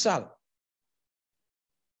 futsal.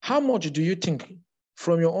 How much do you think,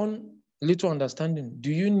 from your own little understanding,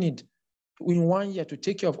 do you need in 1 year to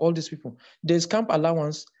take care of all these people? There's camp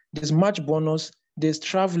allowance, there's match bonus, there's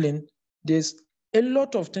traveling, there's a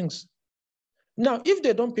lot of things. Now, if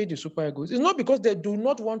they don't pay the Super Eagles, it's not because they do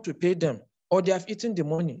not want to pay them or they have eaten the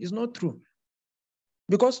money. It's not true.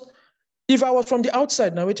 Because if I was from the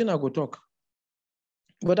outside, now waiting, I go talk.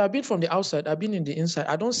 But I've been from the outside, I've been in the inside.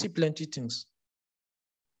 I don't see plenty things.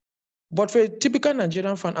 But for a typical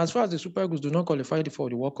Nigerian fan, as far as the Super Eagles do not qualify for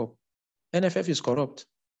the World Cup, NFF is corrupt.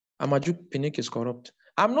 Amaju Pinnick is corrupt.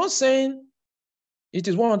 I'm not saying it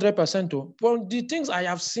is 100%, but the things I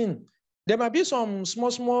have seen, There might be some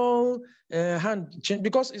small hand change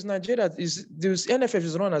because it's Nigeria. This NFF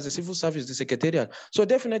is run as a civil service, the secretariat. So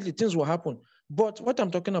definitely things will happen. But what I'm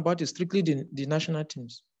talking about is strictly the national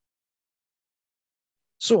teams.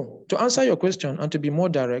 So to answer your question and to be more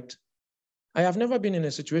direct, I have never been in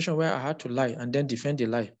a situation where I had to lie and then defend the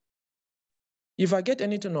lie. If I get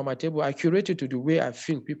anything on my table, I curate it to the way I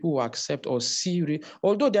feel people will accept or see.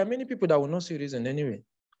 Although there are many people that will not see reason anyway.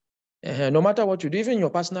 No matter what you do, even in your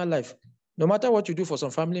personal life, no matter what you do for some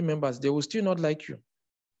family members, they will still not like you.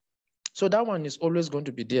 So that one is always going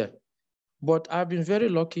to be there. But I've been very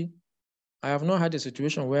lucky. I have not had a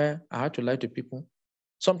situation where I had to lie to people.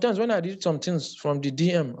 Sometimes when I read some things from the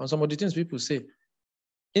DM or some of the things people say,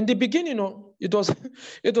 in the beginning, it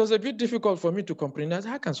was a bit difficult for me to comprehend.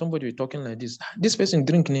 How can somebody be talking like this? This person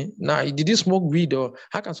drink, nah, did he smoke weed? Or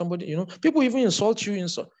how can somebody, people even insult you.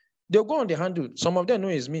 They'll go on the handle. Some of them know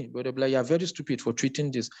it's me, but they'll be like, you're very stupid for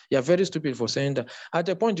tweeting this. You're very stupid for saying that. At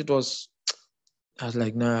the point, I was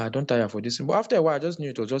like, nah, I don't tire for this. But after a while, I just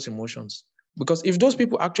knew it was just emotions. Because if those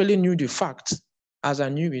people actually knew the facts as I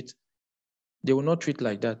knew it, they will not tweet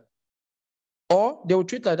like that. Or they will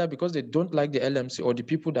treat like that because they don't like the LMC or the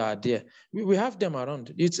people that are there. We have them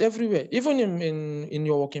around. It's everywhere. Even in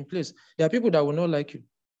your working place, there are people that will not like you.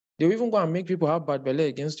 They will even go and make people have bad belly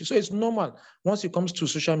against you. So it's normal. Once it comes to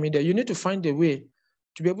social media, you need to find a way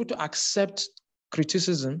to be able to accept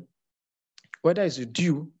criticism, whether it's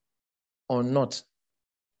due or not.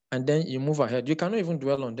 And then you move ahead. You cannot even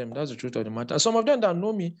dwell on them. That's the truth of the matter. Some of them that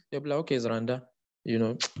know me, they'll be like, okay, it's Randa.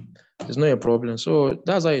 It's not a problem. So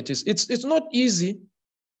that's how it is. It's not easy,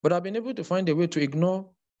 but I've been able to find a way to ignore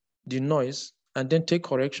the noise and then take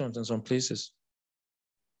corrections in some places.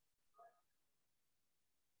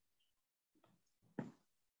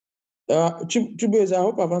 Chubez, I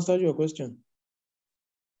hope I've answered your question.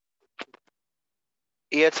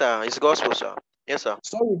 Yes, sir. It's gospel, sir. Yes, sir.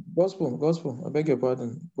 Sorry, gospel. I beg your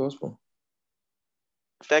pardon. Gospel.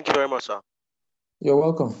 Thank you very much, sir. You're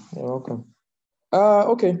welcome.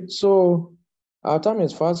 Okay, so our time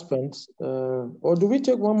is fast spent. Or do we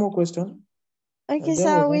take one more question? Okay,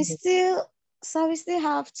 so we still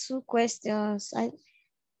have two questions.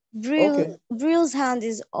 Brill's hand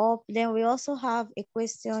is up. Then we also have a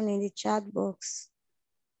question in the chat box.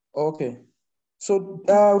 Okay. So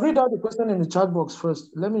read out the question in the chat box first.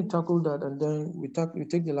 Let me tackle that, and then we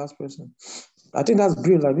take the last person. I think that's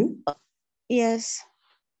Brill, I mean. Yes.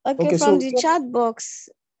 Okay, from the chat box,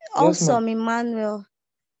 awesome, yes, Emmanuel.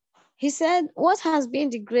 He said, what has been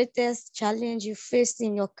the greatest challenge you faced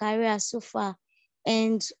in your career so far?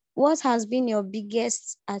 And what has been your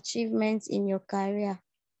biggest achievement in your career?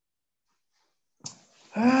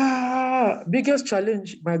 Biggest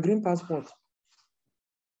challenge, my green passport.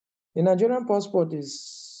 The Nigerian passport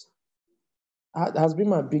has been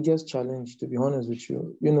my biggest challenge, to be honest with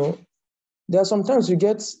you. There are sometimes you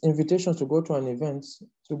get invitations to go to an event,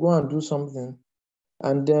 to go and do something,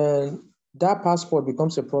 and then that passport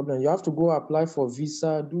becomes a problem. You have to go apply for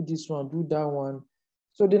visa, do this one, do that one.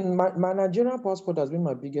 So then my Nigerian passport has been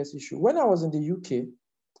my biggest issue. When I was in the UK,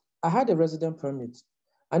 I had a resident permit,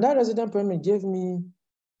 and that resident permit gave me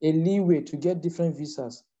a leeway to get different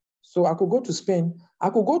visas. So I could go to Spain. I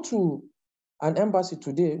could go to an embassy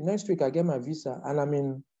today. Next week, I get my visa, and I'm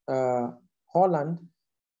in Holland,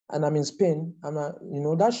 and I'm in Spain.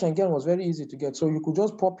 That Schengen was very easy to get. So you could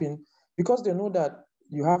just pop in, because they know that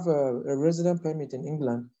you have a resident permit in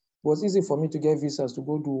England. It was easy for me to get visas to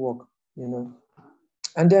go do work,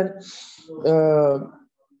 And then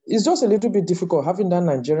it's just a little bit difficult having that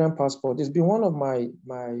Nigerian passport. It's been one of my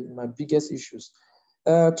biggest issues.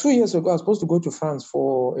 2 years ago, I was supposed to go to France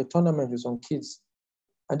for a tournament with some kids.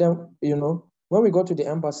 And then, when we got to the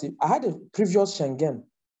embassy, I had a previous Schengen,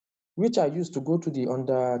 which I used to go to the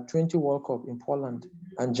Under-20 World Cup in Poland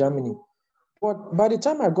and Germany. But by the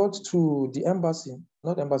time I got to the embassy,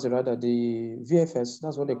 not embassy, rather, the VFS,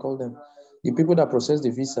 that's what they call them, the people that process the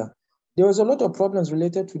visa, there was a lot of problems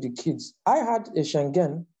related to the kids. I had a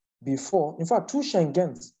Schengen before, in fact, 2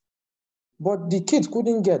 Schengens, but the kids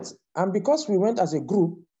couldn't get. And because we went as a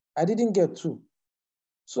group, I didn't get 2.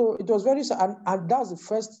 So it was very sad. And that's the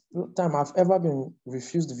first time I've ever been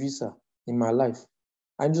refused visa in my life.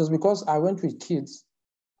 And it was because I went with kids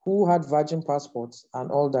who had virgin passports and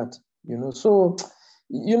all that, So,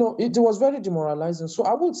 it was very demoralizing. So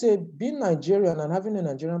I would say being Nigerian and having a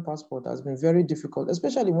Nigerian passport has been very difficult,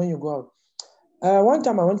 especially when you go out. One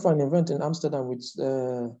time I went for an event in Amsterdam with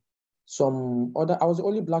some other, I was the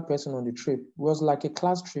only Black person on the trip. It was like a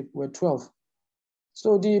class trip. We're 12.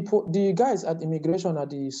 So the guys at immigration at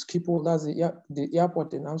the Schiphol, that's the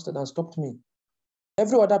airport in Amsterdam, stopped me.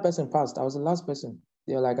 Every other person passed. I was the last person.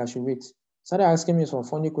 They were like, I should wait. Started asking me some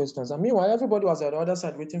funny questions. And meanwhile, everybody was at the other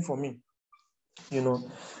side waiting for me.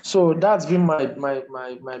 So that's been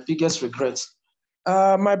my biggest regret.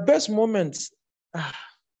 My best moments.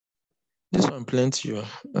 This one plenty.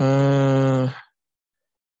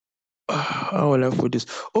 How will I put this?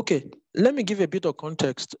 Okay, let me give a bit of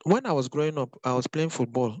context. When I was growing up, I was playing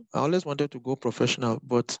football. I always wanted to go professional,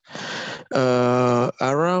 but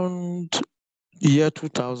around year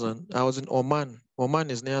 2000, I was in Oman.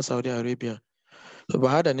 Oman is near Saudi Arabia. So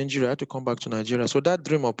I had an injury. I had to come back to Nigeria. So that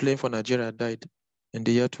dream of playing for Nigeria died in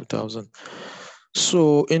the year 2000.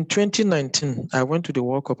 So in 2019, I went to the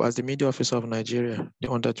World Cup as the media officer of Nigeria,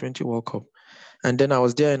 the Under-20 World Cup. And then I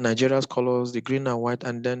was there in Nigeria's colors, the green and white.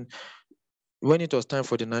 And then when it was time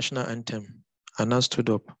for the national anthem, and I stood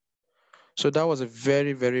up. So that was a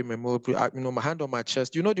very, very memorable, my hand on my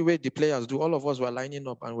chest. You know the way the players do, all of us were lining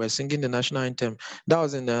up and we're singing the national anthem. That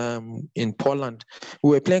was in Poland.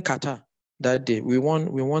 We were playing Qatar that day. We won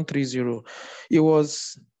 3-0. It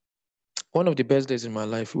was one of the best days in my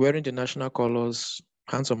life, wearing the national colors,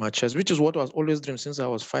 hands on my chest, which is what I was always dreamed since I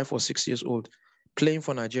was 5 or 6 years old, playing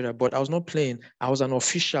for Nigeria. But I was not playing. I was an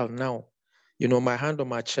official now. My hand on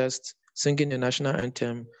my chest, singing the national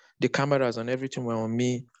anthem, the cameras and everything were on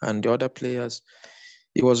me and the other players.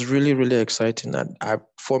 It was really, really exciting. And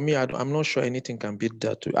for me, I'm not sure anything can beat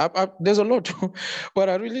that. There's a lot, but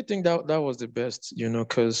I really think that was the best,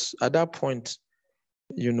 because at that point,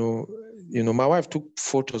 my wife took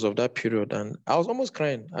photos of that period and I was almost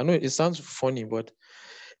crying. I know it sounds funny, but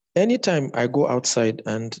anytime I go outside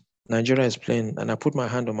and Nigeria is playing and I put my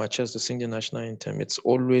hand on my chest to sing the national anthem, it's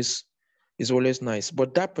always nice.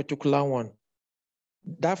 But that particular one,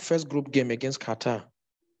 that first group game against Qatar,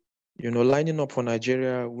 lining up for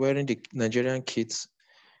Nigeria, wearing the Nigerian kits,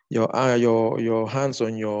 your hands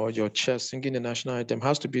on your chest, singing the national anthem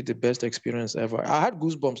has to be the best experience ever. I had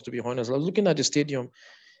goosebumps, to be honest. I was looking at the stadium.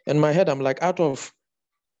 In my head, I'm like, out of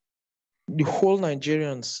the whole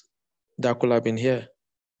Nigerians that could have been here,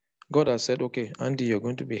 God has said, okay, Andy, you're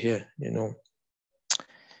going to be here, It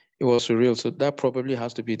was surreal. So that probably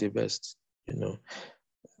has to be the best,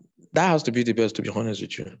 That has to be the best, to be honest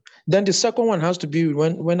with you. Then the second one has to be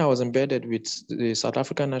when I was embedded with the South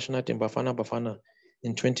African national team, Bafana,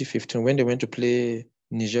 in 2015, when they went to play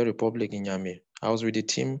Niger Republic in Niamey. I was with the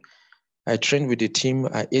team. I trained with the team,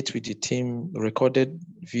 I ate with the team, recorded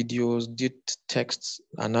videos, did text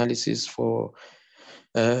analysis for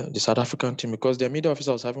the South African team because their media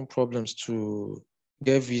officer was having problems to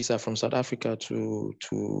get visa from South Africa to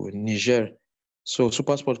Niger. So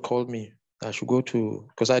SuperSport called me. I should go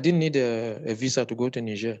because I didn't need a visa to go to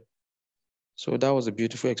Niger. So that was a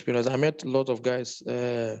beautiful experience. I met a lot of guys.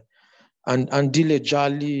 Andile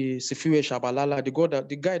Jali, Sifiwe Shabalala,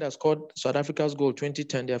 the guy that scored South Africa's goal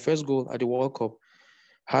 2010, their first goal at the World Cup,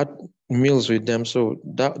 had meals with them. So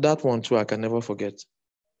that one too, I can never forget.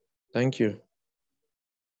 Thank you.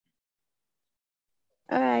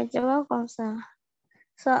 All right, you're welcome, sir.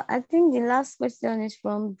 So I think the last question is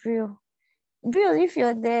from Brio. Brio, if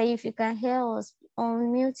you're there, if you can hear us,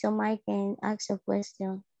 unmute your mic and ask your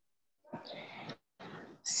question.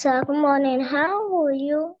 So good morning. How will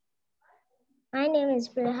you? My name is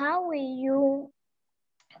Brio. How will you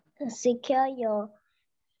secure your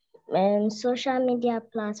social media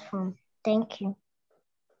platform? Thank you.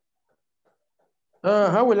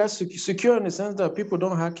 How will I secure in the sense that people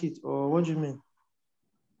don't hack it, or what do you mean?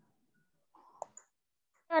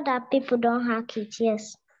 That people don't hack it,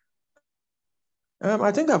 yes.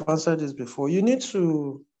 I think I've answered this before. You need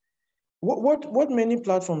to, what many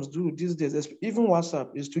platforms do these days, even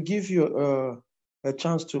WhatsApp, is to give you a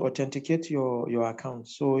chance to authenticate your account.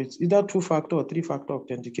 So it's either 2-factor or 3-factor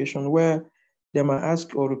authentication where they might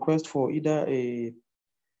ask or request for either a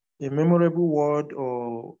memorable word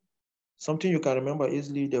or something you can remember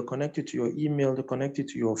easily. They'll connect it to your email, they'll connect it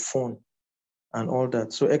to your phone and all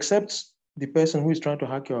that. So except the person who is trying to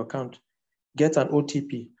hack your account gets an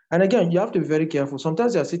OTP. And again, you have to be very careful.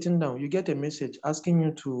 Sometimes you're sitting down, you get a message asking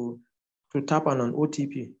you to tap on an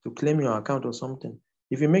OTP to claim your account or something.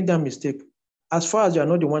 If you make that mistake, as far as you're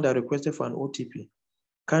not the one that requested for an OTP,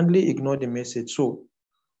 kindly ignore the message. So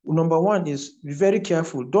number one is be very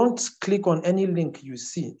careful. Don't click on any link you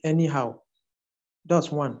see anyhow. That's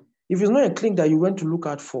one. If it's not a link that you went to look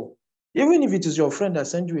out for, even if it is your friend that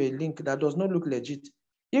sent you a link that does not look legit,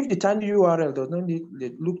 if the tiny URL does not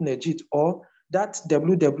look legit or that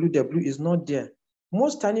www is not there,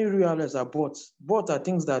 most tiny URLs are bots. Bots are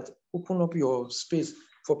things that open up your space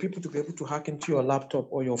for people to be able to hack into your laptop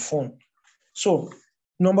or your phone. So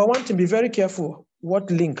number one thing, be very careful what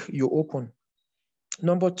link you open.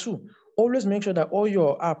 Number two, always make sure that all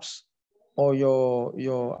your apps or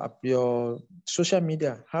your social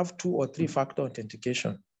media have 2 or 3 factor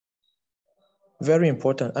authentication. Very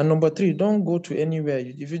important. And number 3, don't go to anywhere.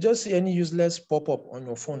 If you just see any useless pop-up on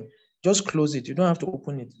your phone, just close it. You don't have to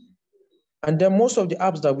open it. And then most of the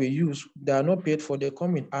apps that we use, they are not paid for. They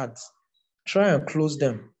come with ads. Try and close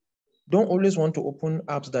them. Don't always want to open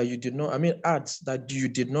apps that you did not, ads that you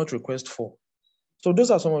did not request for. So those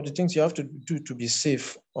are some of the things you have to do to be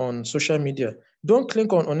safe on social media. Don't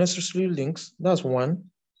click on unnecessary links. That's 1.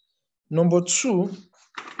 Number 2,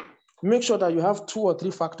 make sure that you have 2 or 3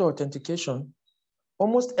 factor authentication.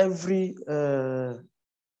 Almost every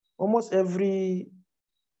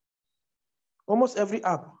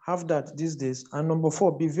app have that these days. And number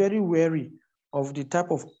 4, be very wary of the type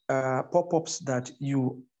of pop-ups that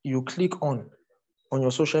you click on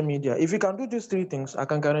your social media. If you can do these 3 things, I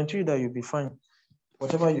can guarantee you that you'll be fine,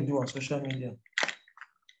 whatever you do on social media.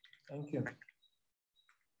 Thank you.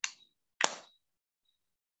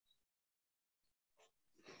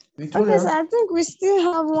 Victoria? Okay, so I think we still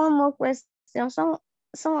have one more question.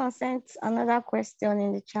 Someone sent another question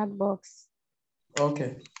in the chat box.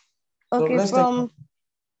 Okay. Okay, So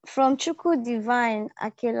from Chuku Divine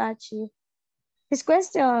Akelachi. His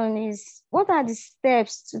question is, what are the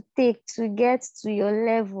steps to take to get to your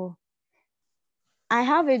level? I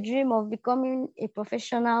have a dream of becoming a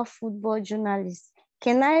professional football journalist.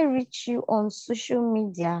 Can I reach you on social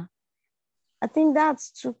media? I think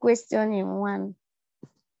that's 2 questions in one.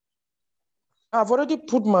 I've already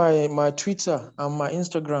put my Twitter and my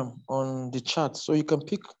Instagram on the chat, so you can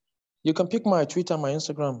pick my Twitter, my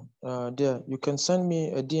Instagram there. You can send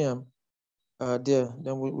me a DM there,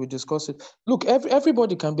 then we discuss it. Look,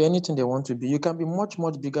 everybody can be anything they want to be. You can be much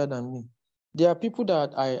bigger than me. There are people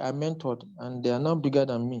that I mentored, and they are now bigger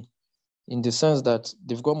than me, in the sense that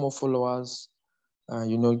they've got more followers,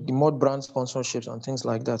 more brand sponsorships and things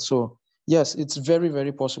like that. So yes, it's very,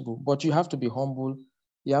 very possible, but you have to be humble.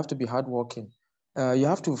 You have to be hardworking. You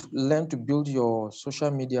have to learn to build your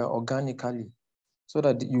social media organically so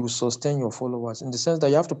that you sustain your followers, in the sense that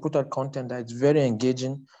you have to put out content that is very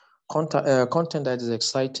engaging, content that is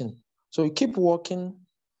exciting. So you keep working,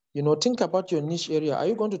 think about your niche area. Are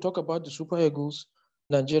you going to talk about the Super Eagles,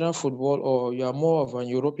 Nigerian football, or you are more of an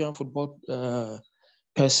European football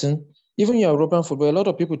person? Even your European football, a lot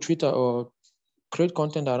of people Twitter or create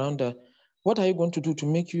content around that. What are you going to do to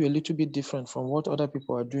make you a little bit different from what other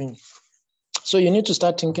people are doing? So you need to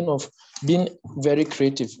start thinking of being very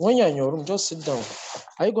creative. When you're in your room, just sit down.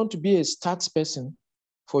 Are you going to be a stats person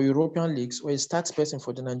for European leagues or a stats person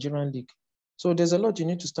for the Nigerian league? So there's a lot you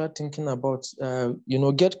need to start thinking about.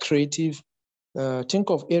 Get creative.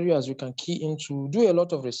 Think of areas you can key into. Do a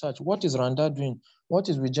lot of research. What is Randa doing? What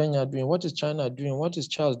is Virginia doing? What is China doing? What is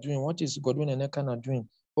Charles doing? What is Godwin and Ekana doing?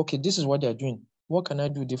 Okay, this is what they're doing. What can I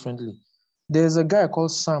do differently? There's a guy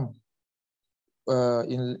called Sam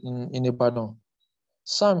in Ibadan.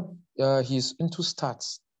 Sam, he's into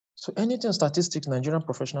stats. So anything statistics, Nigerian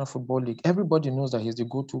Professional Football League, everybody knows that he's the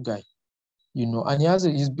go-to guy, and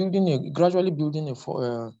he's gradually building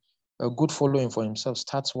a good following for himself,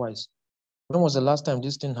 stats-wise. When was the last time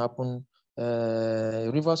this thing happened?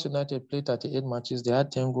 Rivers United played 38 matches. They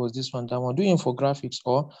had 10 goals, this one, that one. Do infographics.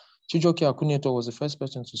 Or Chijoke Akuneto was the first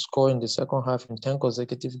person to score in the second half in 10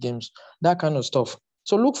 consecutive games. That kind of stuff.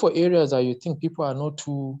 So look for areas that you think people are not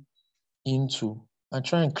too into and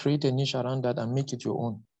try and create a niche around that and make it your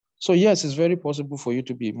own. So yes, it's very possible for you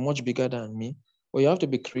to be much bigger than me, but you have to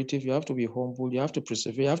be creative, you have to be humble, you have to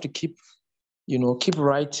persevere, you have to keep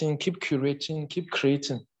writing, keep curating, keep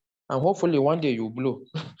creating. And hopefully one day you'll blow,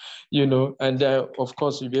 and of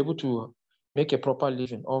course you'll be able to make a proper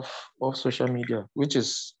living off social media, which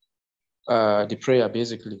is the prayer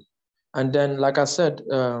basically. And then, like I said,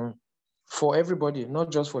 for everybody, not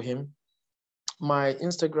just for him, my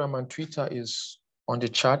Instagram and Twitter is on the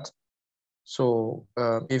chat. So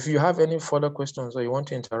if you have any further questions or you want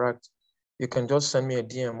to interact, you can just send me a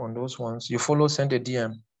DM on those ones. You follow, send a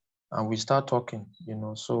DM, and we start talking,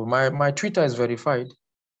 So my Twitter is verified.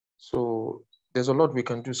 So there's a lot we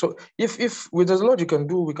can do. So if there's a lot you can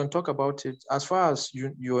do, we can talk about it. As far as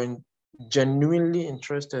you're genuinely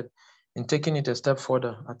interested in taking it a step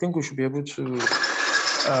further, I think we should be able to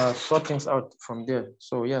sort things out from there.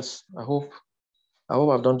 So yes, I hope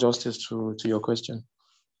I've done justice to your question.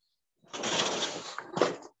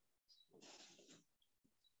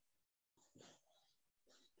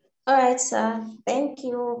 All right, sir. Thank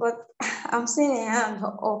you. But I'm seeing a hand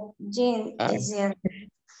up. Jane is here.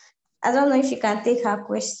 I don't know if you can take her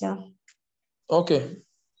question. Okay.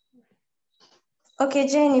 Okay,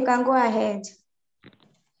 Jane, you can go ahead.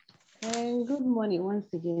 Good morning once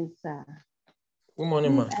again, sir. Good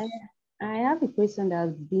morning, ma'am. I have a question that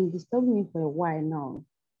has been disturbing me for a while now.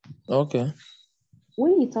 Okay.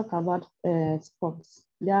 When you talk about sports,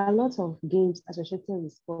 there are a lot of games associated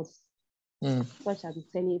with sports, such as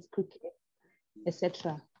tennis, cricket,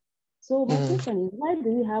 etc. So my question is, why do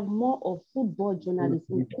we have more of football journalists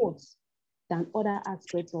in quotes than other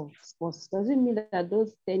aspects of sports? Does it mean that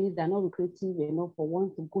those tennis are not lucrative enough for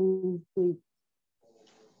one to go into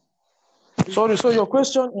it? Sorry, so your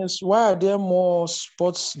question is, why are there more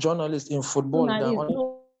sports journalists in football than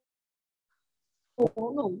other?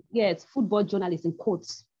 No, yes, football journalists in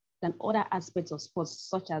quotes than other aspects of sports,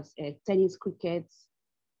 such as tennis, cricket,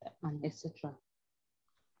 and etc.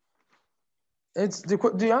 It's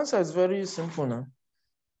the answer is very simple now.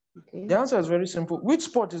 Okay. The answer is very simple. Which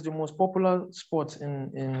sport is the most popular sport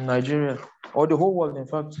in Nigeria or the whole world, in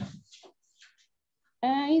fact?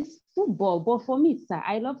 It's football, but for me, sir,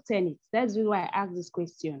 I love tennis. That's why I asked this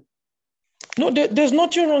question. No, there's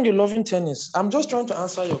nothing wrong in loving tennis. I'm just trying to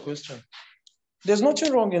answer your question. There's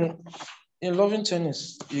nothing wrong in loving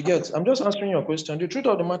tennis. You get? I'm just answering your question. The truth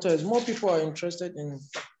of the matter is more people are interested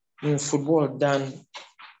in football than,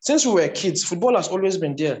 since we were kids, football has always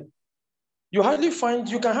been there. You hardly find,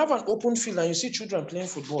 you can have an open field and you see children playing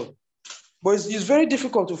football. But it's very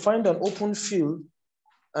difficult to find an open field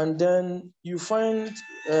and then you find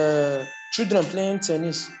children playing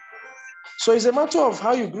tennis. So it's a matter of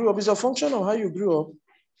how you grew up. It's a function of how you grew up,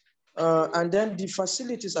 and then the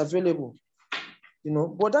facilities available. You know,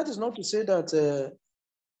 but that is not to say that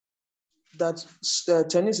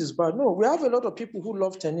tennis is bad. No, we have a lot of people who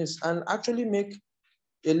love tennis and actually make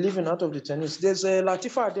a living out of the tennis. There's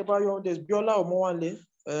Latifa Adebayo, there's Biola Omowanle,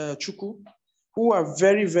 Chuku, who are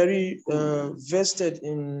very, very vested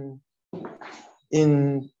in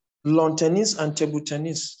lawn tennis and table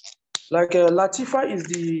tennis. Like Latifa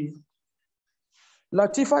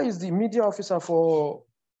is the media officer for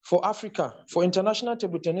Africa, for International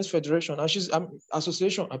Table Tennis Federation, and she's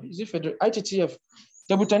association, is it ITTF,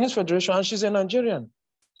 Table Tennis Federation, and she's a Nigerian.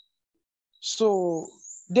 So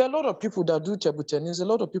there are a lot of people that do table tennis, a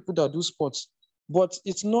lot of people that do sports, but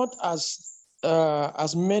it's not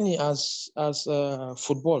as many as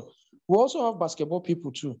football. We also have basketball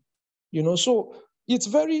people too, you know. So it's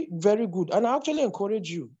very, very good, and I actually encourage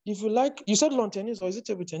you, if you like. You said lawn tennis or is it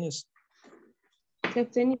table tennis? Table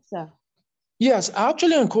tennis, sir. Yes, I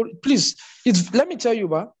actually encourage. Please, let me tell you,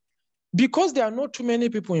 because there are not too many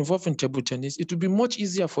people involved in table tennis, it will be much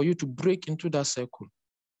easier for you to break into that circle,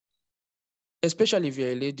 especially if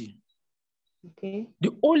you're a lady. Okay.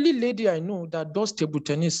 The only lady I know that does table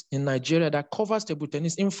tennis in Nigeria, that covers table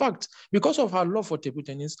tennis, in fact, because of her love for table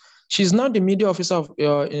tennis, she's now the media officer of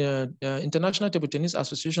International Table Tennis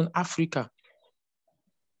Association Africa.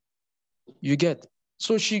 You get?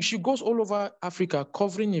 So she goes all over Africa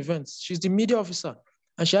covering events. She's the media officer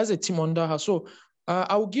and she has a team under her. So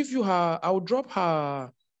I will give you her, I will drop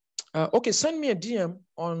her. Okay, send me a DM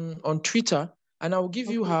on Twitter and I will give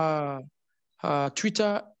you her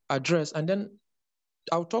Twitter address, and then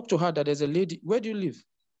I'll talk to her that there's a lady. Where do you live?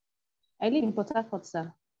 I live in Port Harcourt,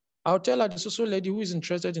 sir. I'll tell her there's also a lady who is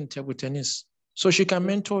interested in table tennis, so she can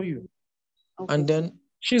mentor you. Okay. And then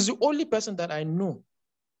she's the only person that I know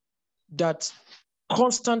that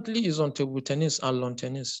constantly is on table tennis and lawn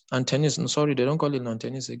tennis and tennis. I'm sorry, they don't call it lawn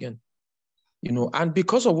tennis again. You know, and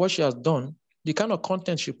because of what she has done, the kind of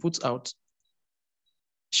content she puts out,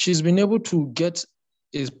 she's been able to get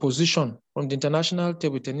a position from the International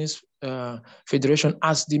Table Tennis Federation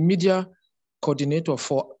as the media coordinator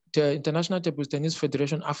for the International Table Tennis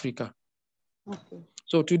Federation Africa. Okay.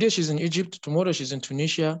 So today she's in Egypt, tomorrow she's in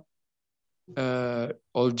Tunisia,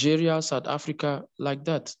 Algeria, South Africa, like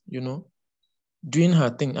that, you know, doing her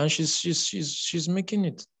thing, and she's making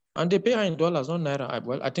it. And they pay her in dollars, not naira.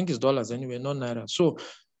 Well, I think it's dollars anyway, not naira. So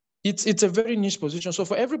it's a very niche position. So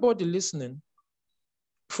for everybody listening,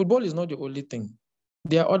 football is not the only thing.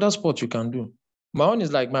 There are other sports you can do. My own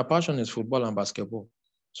is like, my passion is football and basketball.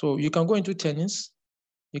 So you can go into tennis,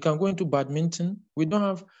 you can go into badminton. We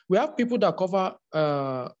have people that cover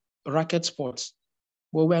racket sports,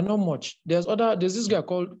 but we are not much. There's this guy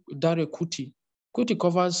called Dare Kuti. Kuti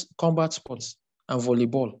covers combat sports and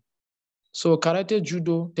volleyball. So karate,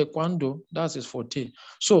 judo, taekwondo, that's his forte.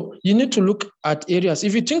 So you need to look at areas.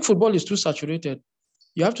 If you think football is too saturated,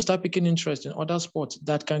 you have to start picking interest in other sports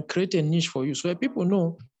that can create a niche for you. So people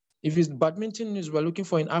know if it's badminton news we're looking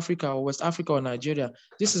for in Africa or West Africa or Nigeria,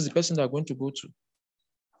 this is the person they're going to go to.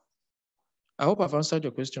 I hope I've answered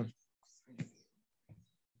your question.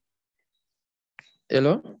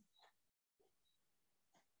 Hello?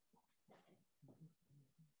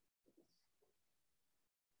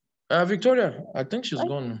 Victoria, I think she's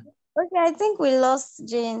gone. Okay, I think we lost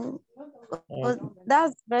Jane. But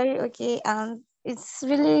that's very okay. And it's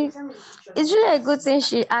really a good thing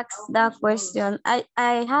she asked that question. I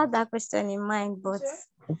had that question in mind, but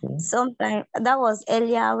sometime that was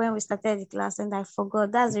earlier when we started the class and I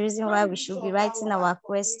forgot. That's the reason why we should be writing our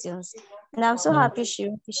questions. And I'm so happy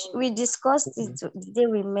we discussed it the day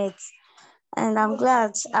we met. And I'm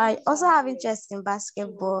glad. I also have interest in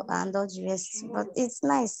basketball and all the rest, but it's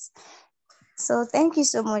nice. So thank you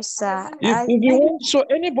so much, sir. If you want, so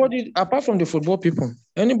anybody apart from the football people,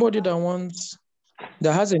 anybody that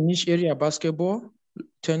has a niche area, basketball,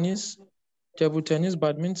 tennis, table tennis,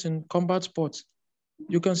 badminton, combat sports,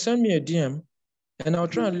 you can send me a DM and I'll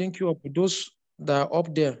try and link you up with those that are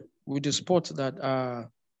up there with the sports that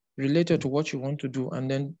are related to what you want to do.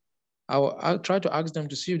 And then I'll try to ask them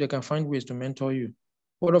to see if they can find ways to mentor you.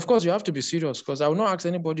 But of course, you have to be serious because I will not ask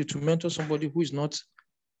anybody to mentor somebody who is not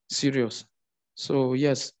serious. So,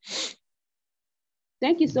 yes.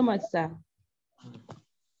 Thank you so much, sir.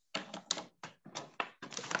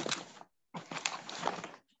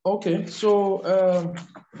 Okay, so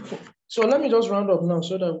let me just round up now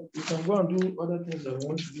so that we can go and do other things that we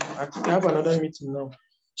want to do. I have another meeting now.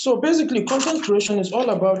 So basically, content creation is all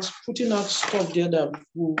about putting out stuff there that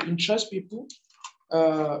will interest people,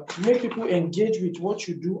 make people engage with what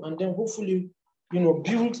you do, and then hopefully,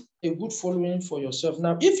 build a good following for yourself.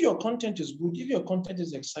 Now, if your content is good, if your content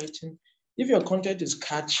is exciting, if your content is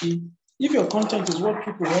catchy, if your content is what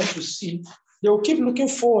people want to see, they will keep looking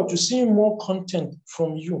forward to seeing more content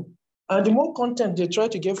from you. And the more content they try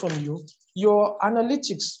to get from you, your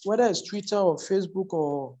analytics, whether it's Twitter or Facebook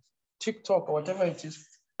or TikTok or whatever it is,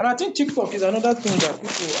 and I think TikTok is another thing that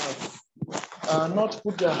people have not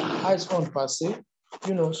put their eyes on per se,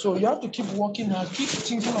 so you have to keep working hard, keep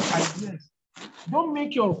thinking of ideas. Don't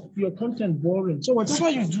make your content boring. So whatever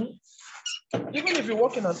you do, even if you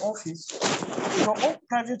work in an office, your own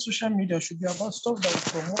private social media should be about stuff that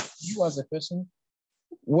will promote you as a person,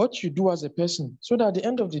 what you do as a person, so that at the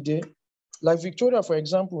end of the day, like Victoria, for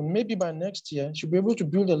example, maybe by next year, she'll be able to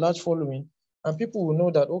build a large following and people will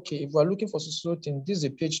know that, okay, if we're looking for something, this is a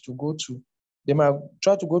page to go to. They might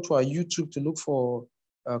try to go to our YouTube to look for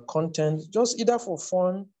content, just either for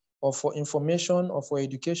fun or for information or for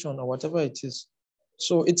education or whatever it is.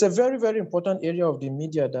 So it's a very, very important area of the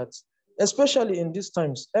media that, especially in these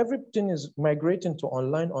times, everything is migrating to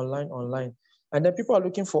online. And then people are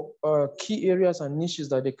looking for key areas and niches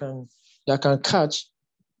that they can catch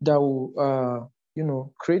that will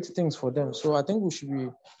create things for them. So I think we should be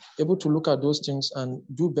able to look at those things and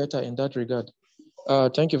do better in that regard.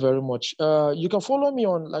 Thank you very much. You can follow me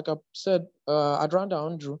on, like I said, at Randa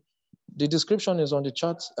Andrew. The description is on the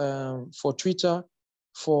chat for Twitter,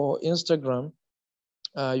 for Instagram.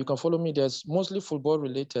 You can follow me. There's mostly football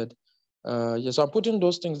related. Yes, I'm putting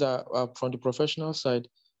those things that are from the professional side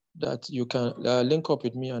that you can link up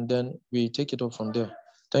with me and then we take it up from there.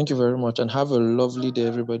 Thank you very much and have a lovely day,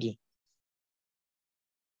 everybody.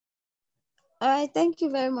 All right, thank you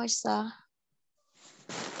very much, sir.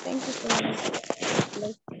 Thank you so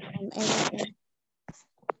much and everything.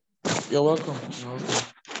 You're welcome. You're welcome.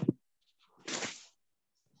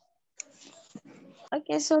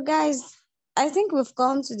 Okay, so guys, I think we've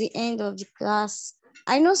come to the end of the class.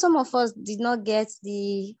 I know some of us did not get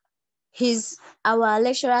our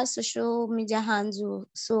lecturer's social media handle,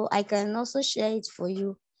 so I can also share it for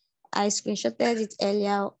you. I screenshotted it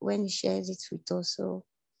earlier when he shared it with us. So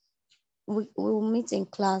we will meet in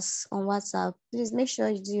class on WhatsApp. Please make sure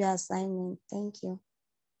you do your assignment. Thank you.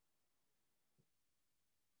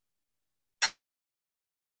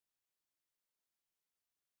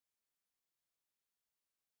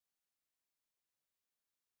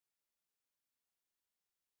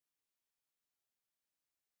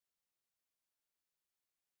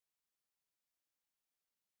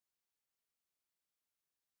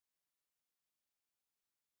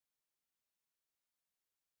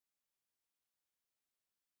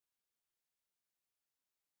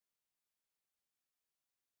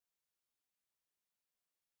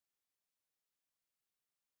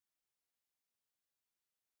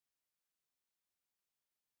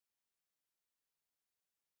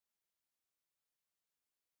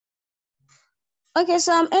 Okay,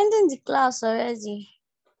 so I'm ending the class already.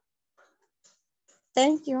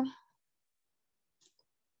 Thank you.